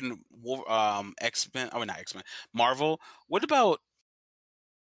not even X-Men. Oh, not X-Men. Marvel. What about?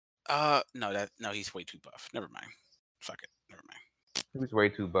 No, he's way too buff. Never mind. Fuck it. Never mind. He was way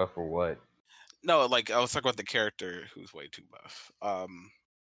too buff for what? No, like I was talking about the character who's way too buff.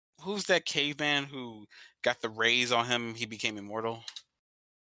 Who's that caveman who got the rays on him? He became immortal.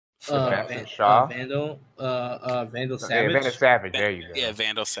 Sebastian Shaw. Vandal Yeah, Savage. Vandal Savage. There you go. Yeah,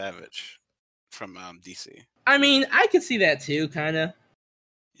 Vandal Savage from DC. I mean, I could see that too, kind of.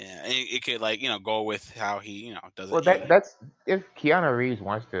 Yeah, and it could go with how he does it. Well, that's if Keanu Reeves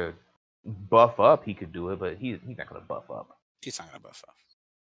wants to buff up, he could do it, but he's not gonna buff up. He's not gonna buff up.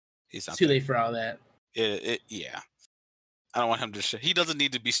 He's not Too late for all that. Yeah. I don't want him to. He doesn't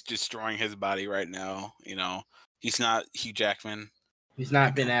need to be destroying his body right now. You know, he's not Hugh Jackman. He's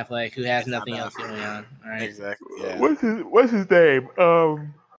not Ben Affleck, who has He's not nothing Ben else going on. All right. Exactly. Yeah. What's his name?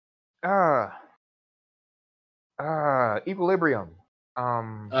 Equilibrium.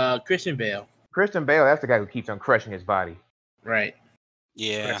 Christian Bale. Christian Bale. That's the guy who keeps on crushing his body. Right.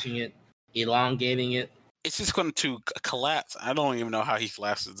 Yeah. Crushing it, elongating it. It's just going to collapse. I don't even know how he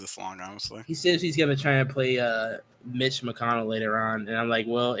lasted this long, honestly. He says he's gonna try and play Mitch McConnell later on, and I'm like,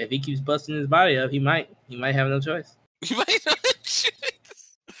 well, if he keeps busting his body up, he might have no choice. He might not.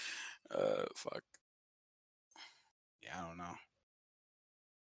 Fuck. Yeah, I don't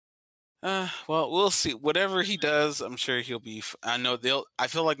know. Well, we'll see. Whatever he does, I'm sure he'll be. I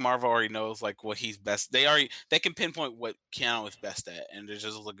feel like Marvel already knows like what he's best. They can pinpoint what Keanu is best at, and they're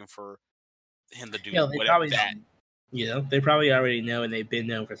just looking for him to do whatever that. They probably already know, and they've been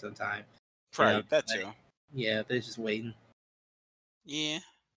known for some time. Right, that too. Yeah, they're just waiting. Yeah.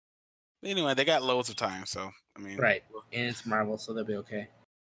 But anyway, they got loads of time, so I mean. Right, and it's Marvel, so they'll be okay.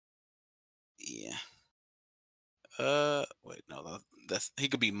 Yeah. Wait, no, that's he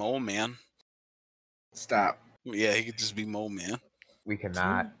could be Mole Man. Stop. Yeah, he could just be Mole Man. We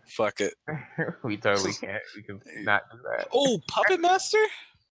cannot. Fuck it. We totally can't. We can not do that. Oh, Puppet Master?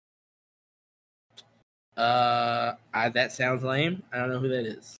 That sounds lame. I don't know who that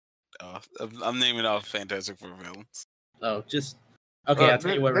is. Oh, I'm naming off Fantastic Four villains. Oh, just okay. I'll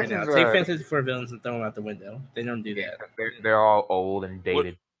tell you what right this now. is, Take Fantastic Four villains and throw them out the window. They don't do that. They're all old and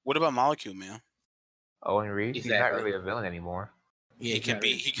dated. What about Molecule Man? Owen Reed, he's not Exactly. really a villain anymore. Yeah, He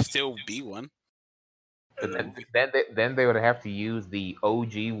can still be one. But then they would have to use the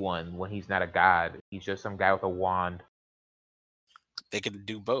OG one when he's not a god. He's just some guy with a wand. They can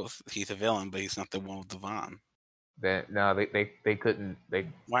do both. He's a villain, but he's not the one with the Vaughn. They couldn't.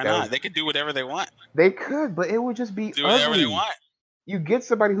 Why not? They can do whatever they want. They could, but it would just be Do whatever ugly. they want. You get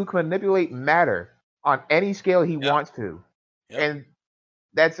somebody who can manipulate matter on any scale he wants to. and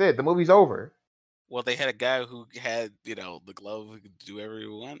that's it. The movie's over. Well, they had a guy who had, the glove who could do whatever he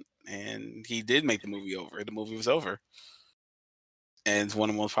want, and he did make the movie over. The movie was over. And it's one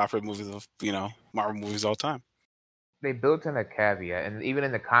of the most popular movies of, Marvel movies of all time. They built in a caveat, and even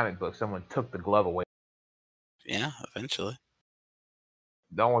in the comic book, someone took the glove away. Yeah, eventually.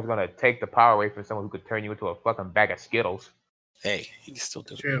 No one's gonna take the power away from someone who could turn you into a fucking bag of Skittles. Hey, he can still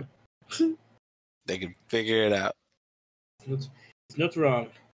do True. it. They can figure it out. Nothing wrong.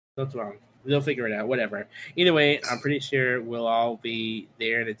 Nothing wrong. They'll figure it out. Whatever. Either way, I'm pretty sure we'll all be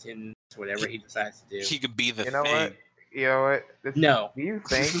there in attendance, whatever he decides to do. He could be the You know thing. what? You know what? No. Do you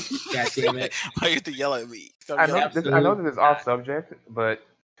think? God damn it. Why you have to yell at me? I know Absolutely this is off subject, but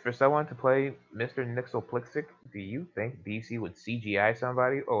for someone to play Mr. Nixelplixik, do you think DC would CGI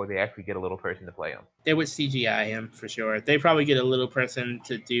somebody, or would they actually get a little person to play him? They would CGI him for sure. They probably get a little person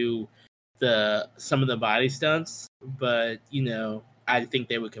to do some of the body stunts, but I think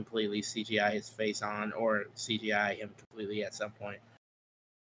they would completely CGI his face on, or CGI him completely at some point.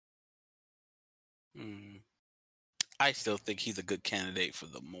 I still think he's a good candidate for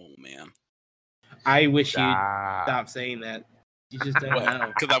the Mole Man. I wish you'd stop saying that. You just don't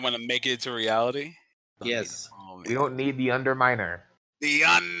know. Because I want to make it to reality? Yes. We don't need the Underminer. The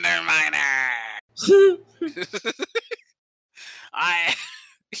Underminer!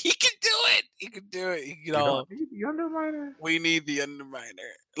 He can do it! He can do it. We don't need the Underminer. We need the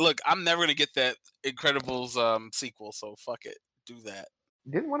Underminer. Look, I'm never going to get that Incredibles sequel, so fuck it. Do that.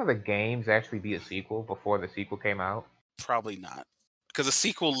 Didn't one of the games actually be a sequel before the sequel came out? Probably not. Because the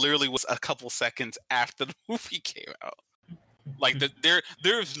sequel literally was a couple seconds after the movie came out. Like,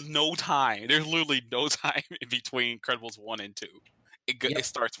 there's no time. There's literally no time in between Incredibles 1 and 2. It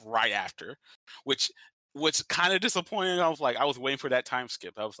starts right after. Which kind of disappointing. I was waiting for that time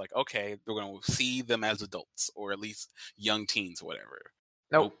skip. I was like, okay, they're going to see them as adults, or at least young teens or whatever.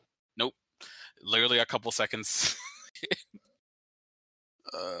 Nope. Literally a couple seconds.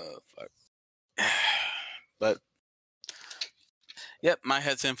 Fuck. But yep, my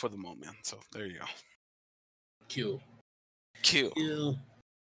head's in for the moment. So there you go. Q.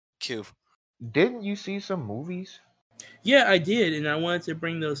 Didn't you see some movies? Yeah, I did, and I wanted to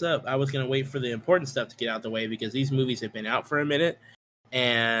bring those up. I was going to wait for the important stuff to get out of the way because these movies have been out for a minute,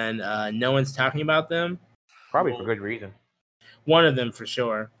 and no one's talking about them. Probably for good reason. One of them for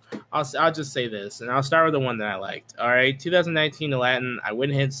sure. I'll just say this, and I'll start with the one that I liked. All right, 2019 Aladdin. I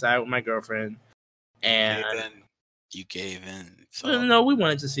went ahead and sat with my girlfriend, and you gave in. So. No, we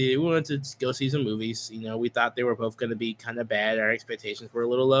wanted to see it. We wanted to go see some movies. We thought they were both going to be kind of bad. Our expectations were a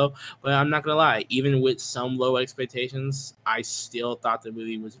little low, but I'm not going to lie. Even with some low expectations, I still thought the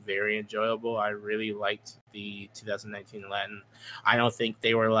movie was very enjoyable. I really liked the 2019 Aladdin. I don't think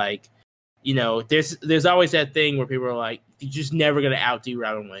they were like, there's always that thing where people are like, you're just never going to outdo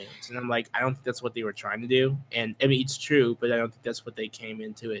Robin Williams. And I'm like, I don't think that's what they were trying to do. And I mean, it's true, but I don't think that's what they came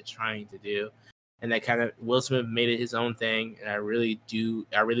into it trying to do. And that kind of Will Smith made it his own thing, and I really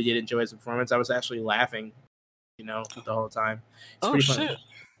did enjoy his performance. I was actually laughing, the whole time. It's pretty funny. Shit!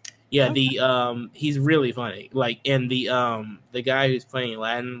 Yeah, he's really funny. And the guy who's playing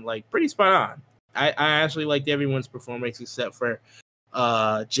Aladdin, pretty spot on. I actually liked everyone's performance except for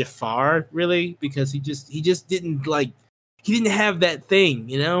Jafar, really, because he just didn't he didn't have that thing,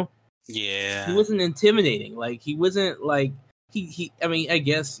 Yeah. He wasn't intimidating. He wasn't He I mean, I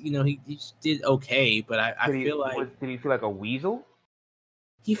guess, he did okay, but I feel like... Did he feel like a weasel?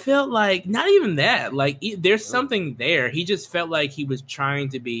 He felt like... Not even that. There's something there. He just felt like he was trying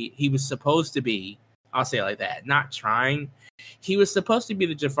to be... He was supposed to be... I'll say it like that. Not trying. He was supposed to be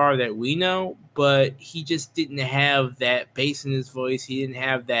the Jafar that we know, but he just didn't have that bass in his voice. He didn't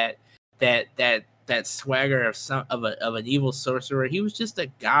have that swagger of an evil sorcerer. He was just a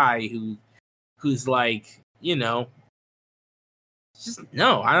guy who's just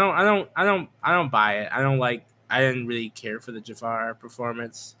no, I don't buy it. I didn't really care for the Jafar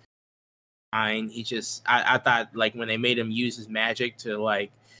performance. I thought when they made him use his magic to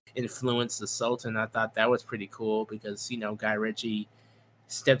influence the Sultan, I thought that was pretty cool because Guy Ritchie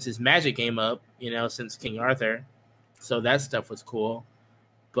stepped his magic game up, since King Arthur. So that stuff was cool.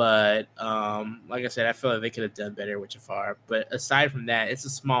 But like I said, I feel like they could have done better with Jafar. But aside from that, it's a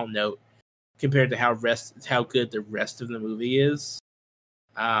small note compared to how good the rest of the movie is.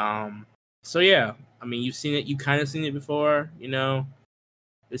 So yeah, I mean, you've seen it. You kind of seen it before, it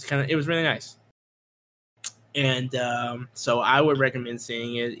was really nice. And so I would recommend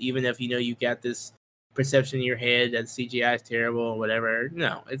seeing it, even if you got this perception in your head that CGI is terrible or whatever.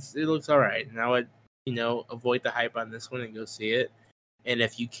 No, it looks all right, and I would avoid the hype on this one and go see it. And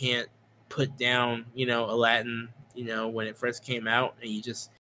if you can't put down Aladdin you know, when it first came out, and you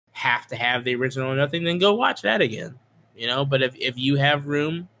just have to have the original or nothing, then go watch that again. You know, but if you have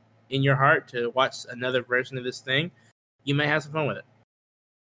room in your heart to watch another version of this thing, you might have some fun with it.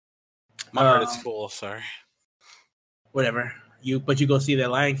 My heart is full. Sorry. Whatever. But you go see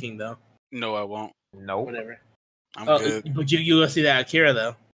that Lion King though. No, I won't. Nope. Whatever. I'm good. But you go see that Akira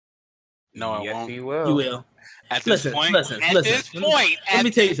though. No, I Yes, won't. you will. You will. At this point, Let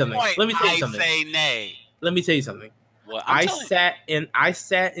me tell you something. I say nay. Let me tell you something. Well, I sat in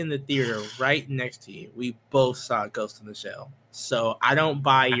the theater right next to you. We both saw Ghost in the Shell. So I don't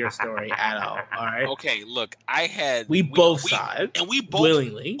buy your story at all. All right. Okay, look, we both saw it, and we both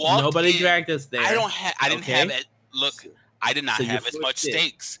willingly. Nobody dragged us there. I didn't have it. Look, I did not have as much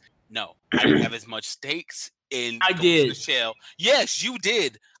stakes. No, I didn't have as much stakes in Ghost in the Shell. Yes, you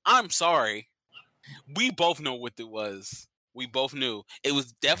did. I'm sorry. We both know what it was. We both knew it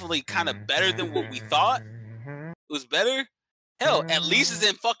was definitely kind of better than what we thought. It was better. Hell, at least it's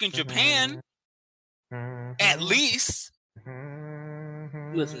in fucking Japan. At least.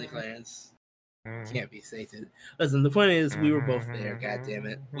 Listen, Clarence. Can't be sated. Listen, the point is, we were both there. God damn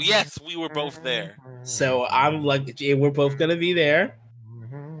it. Yes, we were both there. So I'm like, we're both gonna be there.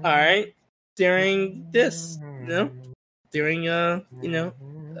 All right, during this, during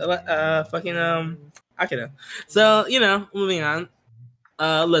fucking Akira. So moving on.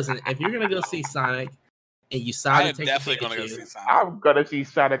 Listen, if you're gonna go see Sonic, and you saw it, definitely gonna go see Sonic. I'm gonna see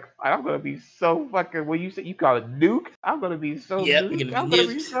Sonic. I'm gonna be so fucking. When you say you call it nuke, I'm gonna be so. Nuked. I'm gonna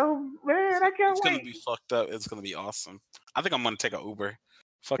be so man. I can't wait. It's gonna be fucked up. It's gonna be awesome. I think I'm gonna take an Uber.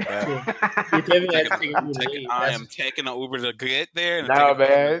 Fuck that. I am taking an Uber to get there. No,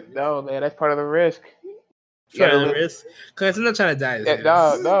 man. That's part of the risk. Part of the risk. Because I'm not trying to die.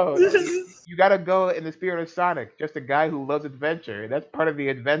 No. You gotta go in the spirit of Sonic. Just a guy who loves adventure. That's part of the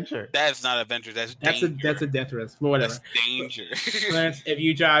adventure. That's not adventure. That's danger. That's a death risk. But whatever. That's danger. If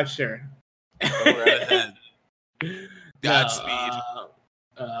you drive, sure. Godspeed.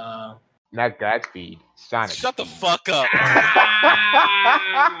 Not Godspeed. Sonic. Shut the fuck up.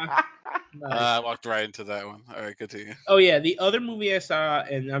 I walked right into that one. All right, continue. Oh yeah, the other movie I saw,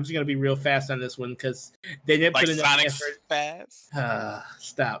 and I'm just gonna be real fast on this one because they didn't put enough effort. Fast.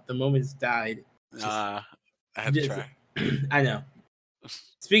 Stop. The moment's died. I had to try. I know.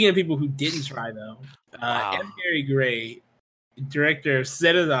 Speaking of people who didn't try though, F. Gary Gray, director of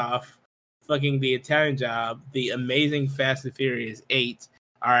Set It Off, fucking The Italian Job, The Amazing Fast and Furious 8.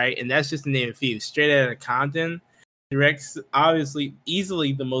 All right, and that's just to name a few. Straight Outta Compton directs obviously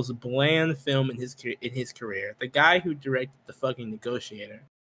easily the most bland film in his career. The guy who directed The fucking Negotiator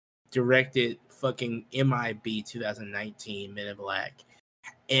directed fucking MIB 2019 Men in Black.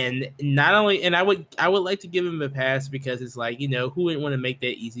 And not only, and I would like to give him a pass because it's like, who wouldn't want to make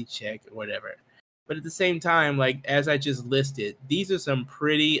that easy check or whatever. But at the same time, like, as I just listed, these are some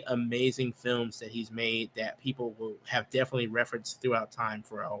pretty amazing films that he's made that people will have definitely referenced throughout time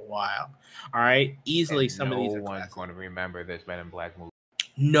for a while. All right? Easily and some of these are no one's classic. going to remember this Men in Black movie.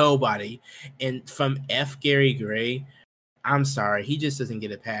 Nobody. And from F. Gary Gray, I'm sorry, he just doesn't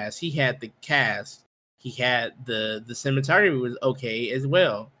get a pass. He had the cast. He had the cinematography was okay as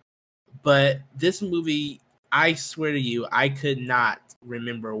well. But this movie, I swear to you, I could not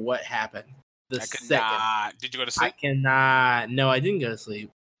remember what happened. Not. Did you go to sleep? I cannot. No, I didn't go to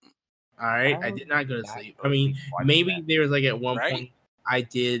sleep. All right, I did not go to sleep. I mean, maybe there was like at one point I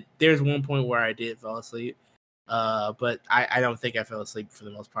did. There's one point where I did fall asleep, but I don't think I fell asleep for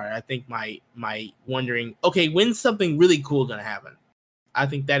the most part. I think my wondering, okay, when's something really cool gonna happen? I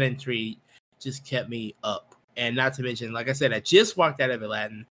think that intrigue just kept me up, and not to mention, like I said, I just walked out of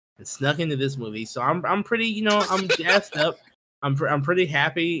Aladdin and snuck into this movie, so I'm pretty, I'm jazzed up. I'm pretty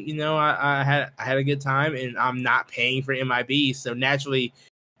happy, I had a good time, and I'm not paying for MIB, so naturally,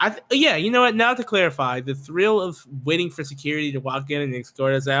 you know what? Now to clarify, the thrill of waiting for security to walk in and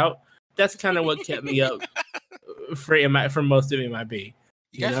escort us out, that's kind of what kept me up for most of MIB.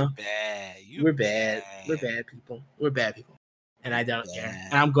 You know, we're bad. We're bad people. We're bad people, and I don't care.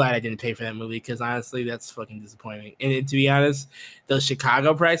 And I'm glad I didn't pay for that movie because honestly, that's fucking disappointing. And to be honest, those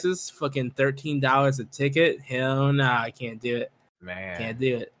Chicago prices, fucking $13 a ticket. Hell no, I can't do it. Man, can't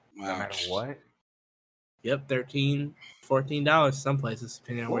do it. No matter what. Yep, $13, $14 some places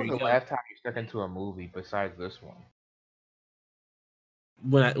depending on where you go. When was the last time you stuck into a movie besides this one?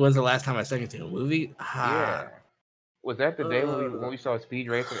 When's the last time I stuck into a movie? Yeah. Was that the day when we saw Speed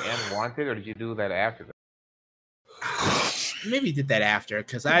Racer and Wanted, or did you do that after that? Maybe did that after,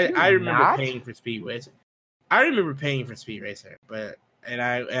 because I remember paying for Speed Racer. I remember paying for Speed Racer, and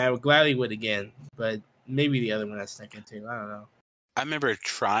I would gladly would again, but maybe the other one I stuck into. I don't know. I remember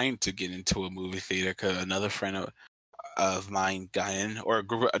trying to get into a movie theater because another friend of mine got in, or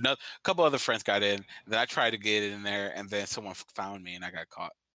a couple other friends got in. Then I tried to get in there, and then someone found me, and I got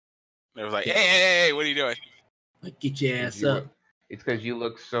caught. They was like, "Hey, what are you doing?" Like, get your ass up. It's because you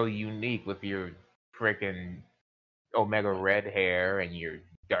look so unique with your freaking Omega Red hair and your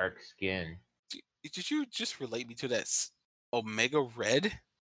dark skin. Did you just relate me to that Omega Red?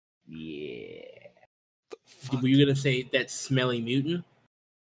 Yeah. Were you gonna say that smelly mutant?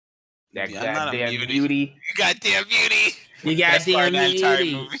 That I'm not a goddamn beauty. Goddamn beauty. You Best part goddamn of that entire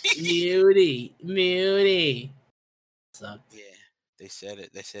muty. movie. Muty. Sucked. Yeah, they said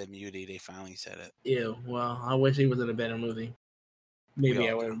it. They said Muty. They finally said it. Ew. Well, I wish he was in a better movie. Maybe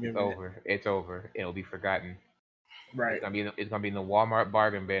I would have It's remembered over. It's over. It'll be forgotten. Right. It's gonna be in the Walmart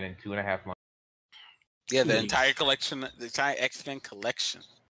bargain bin in 2.5 months. Yeah, the entire collection, the entire X-Men collection.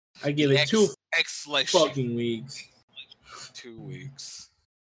 I give it 2 fucking weeks. 2 weeks.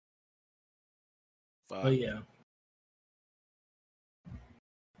 Oh yeah.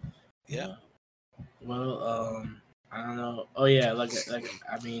 Yeah. Well, I don't know. Oh yeah, like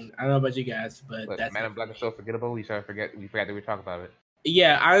I mean, I don't know about you guys, but Look, that's Man in Black is so forgettable. We forgot that we talked about it.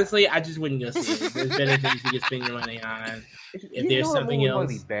 Yeah, honestly, I just wouldn't go see it. There's better things you can spend your money on. If there's something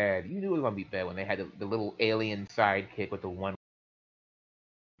else, be bad. You knew it was gonna be bad when they had the little alien sidekick with the one.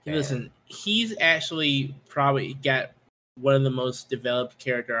 Listen, he's actually probably got one of the most developed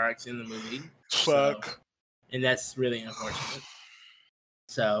character arcs in the movie. Fuck. And that's really unfortunate.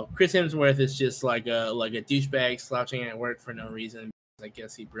 So Chris Hemsworth is just like a douchebag slouching at work for no reason. I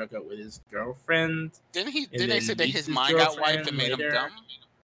guess he broke up with his girlfriend. Didn't they say that his mind got wiped and made him dumb?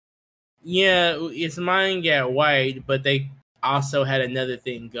 Yeah, his mind got wiped, but they also had another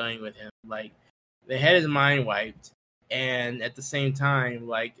thing going with him. Like, they had his mind wiped, and at the same time,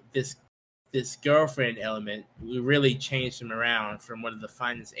 like, this girlfriend element, we really changed him around from one of the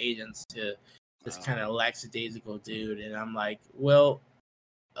finest agents to this kind of lackadaisical dude. And I'm like, well,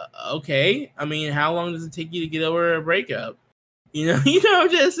 okay. I mean, how long does it take you to get over a breakup? You know, I'm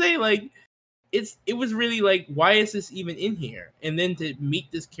just saying, like, it was really like, why is this even in here? And then to meet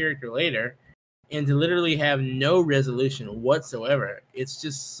this character later and to literally have no resolution whatsoever, it's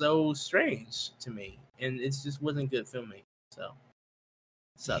just so strange to me. And it just wasn't good filming. So,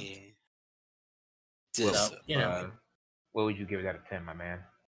 sucked. Yeah. So, you know. What would you give it out of 10, my man?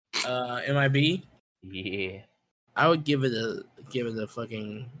 MIB? Yeah. I would give it a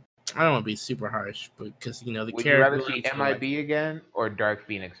fucking... I don't want to be super harsh, but because, you know, the would character... Would you rather see MIB again or Dark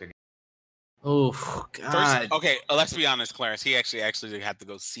Phoenix again? Oh, God. First, okay, let's be honest, Clarence. He actually had to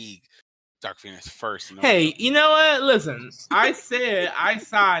go see Dark Phoenix first. Hey, you know what? Listen, I said I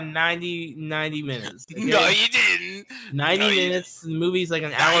saw 90 minutes. Okay? No, you didn't. 90 minutes. The movie's like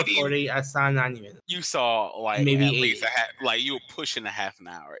an hour 40. I saw 90 minutes. You saw like maybe at 80. least like you were pushing a half an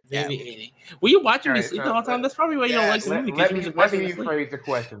hour. Maybe 80. Were you watching me sleep the whole time? That's probably why you don't like the movie. Let me rephrase the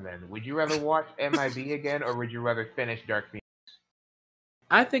question then. Would you rather watch MIB again, or would you rather finish Dark Phoenix?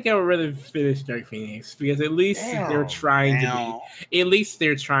 I think I would rather finish Dark Phoenix because at least they're trying to be. At least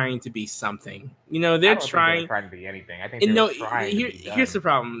they're trying to be something. You know, they're trying to be anything. I think they're trying to be done. Here's the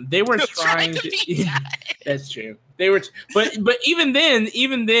problem. They were trying to. That's true. They were, but even then,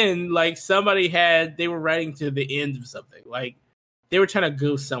 like they were writing to the end of something. Like they were trying to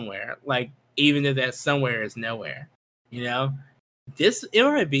go somewhere. Like even if that somewhere is nowhere. You know, this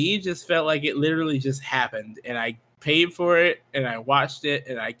MIB just felt like it literally just happened, and I paid for it, and I watched it,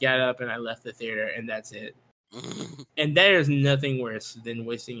 and I got up and I left the theater, and that's it. And there's nothing worse than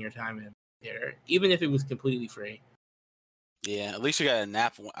wasting your time in a theater, even if it was completely free. Yeah, at least you got a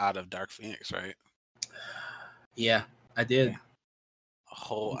nap out of Dark Phoenix, right? Yeah, I did. Yeah. A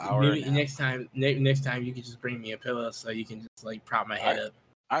whole hour. Maybe next time you can just bring me a pillow so you can just like prop my head up.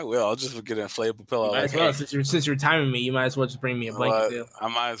 I will. I'll just get an inflatable pillow. Might as well, since you're timing me, you might as well just bring me a blanket too. I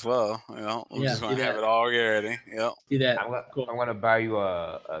might as well. You know, I'm just gonna have it all ready. Yep. Do that. Cool. I'm gonna buy you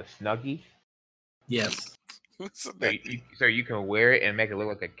a Snuggie. Yes. so you can wear it and make it look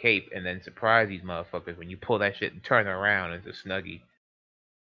like a cape, and then surprise these motherfuckers when you pull that shit and turn it around as a Snuggie.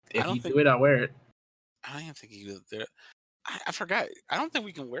 If you do it, I'll wear it. I don't even think you do it. I forgot. I don't think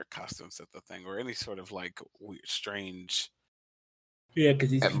we can wear costumes at the thing or any sort of like weird, strange. Yeah, because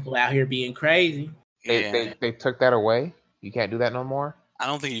these people out here being crazy. They took that away. You can't do that no more. I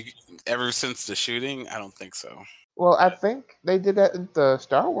don't think you. Ever since the shooting, I don't think so. Well, I think they did that in the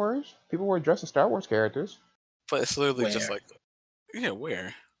Star Wars. People were dressed as Star Wars characters. But it's literally just like,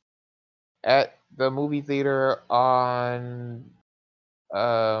 where? At the movie theater on.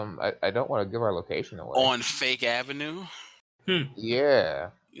 I don't want to give our location away. On Fake Avenue.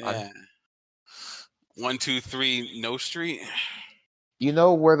 Yeah. 123 No Street. You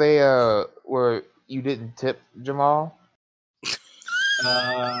know where they where you didn't tip Jamal?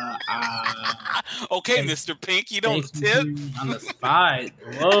 Okay, Mr. Pink, you don't tip on the spot.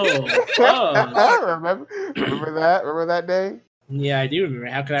 Whoa. Remember that? Remember that day? Yeah, I do remember.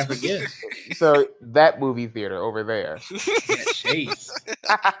 How could I forget? So that movie theater over there. Yeah, Chase.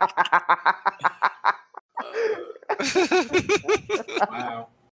 Wow.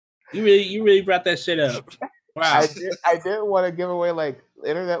 You really brought that shit up. Wow. I didn't want to give away like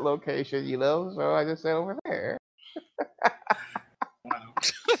internet location, you know, so I just said over there. Wow.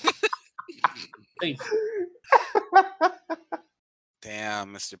 Thanks.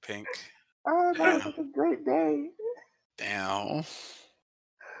 Damn, Mr. Pink. Oh, that was such a great day. Damn.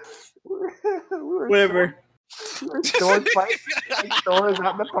 Whatever. We were stores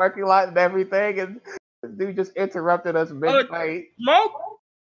out in the parking lot and everything, and the dude just interrupted us mid-fight. Smoke?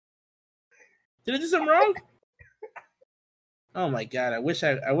 Did I do something wrong? Oh my god! I wish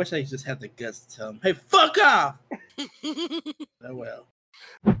I just had the guts to tell him, "Hey, fuck off." Oh well.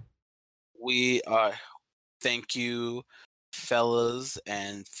 We thank you, fellas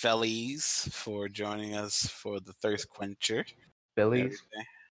and fellies, for joining us for the Thirst Quencher. Phillies.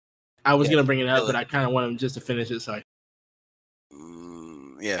 I was gonna bring it up, but I kind of want him just to finish it. So.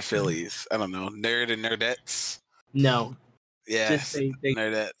 Yeah, Phillies. I don't know, nerd and nerdettes. No. Yeah, just say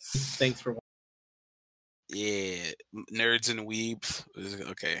nerdettes. Thanks for. Yeah, nerds and weebs.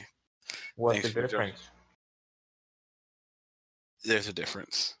 Okay. What's the difference? There's a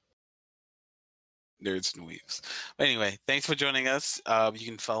difference. Nerds and weebs. But anyway, thanks for joining us. You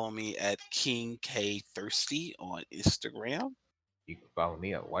can follow me at King K Thirsty on Instagram. You can follow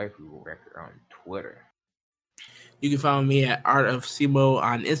me at Waifu Record on Twitter. You can follow me at Art of Simo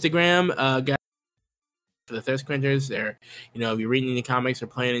on Instagram. Guys, for the Thirst Quenchers, if you're reading any comics or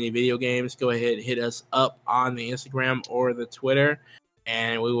playing any video games, go ahead and hit us up on the Instagram or the Twitter,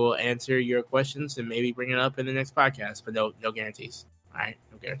 and we will answer your questions and maybe bring it up in the next podcast. But no guarantees. All right,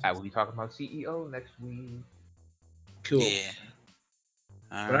 no guarantees. I will be talking about CEO next week. Cool. Yeah.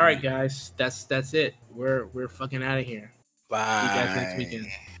 All right, guys, that's it. We're fucking out of here. Bye. See you guys next weekend.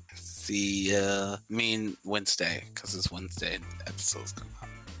 See Wednesday, because it's Wednesday and episodes come out.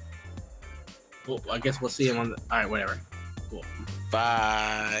 Well, I guess we'll see him on the. All right, whatever. Cool.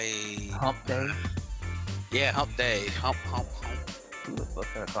 Bye. Hump day. Yeah, hump day. Hump. Who the fuck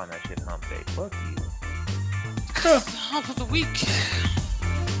gonna call that shit hump day? Fuck you. Hump of the week.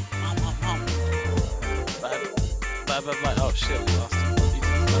 Hump. Bye. Oh shit, we lost him.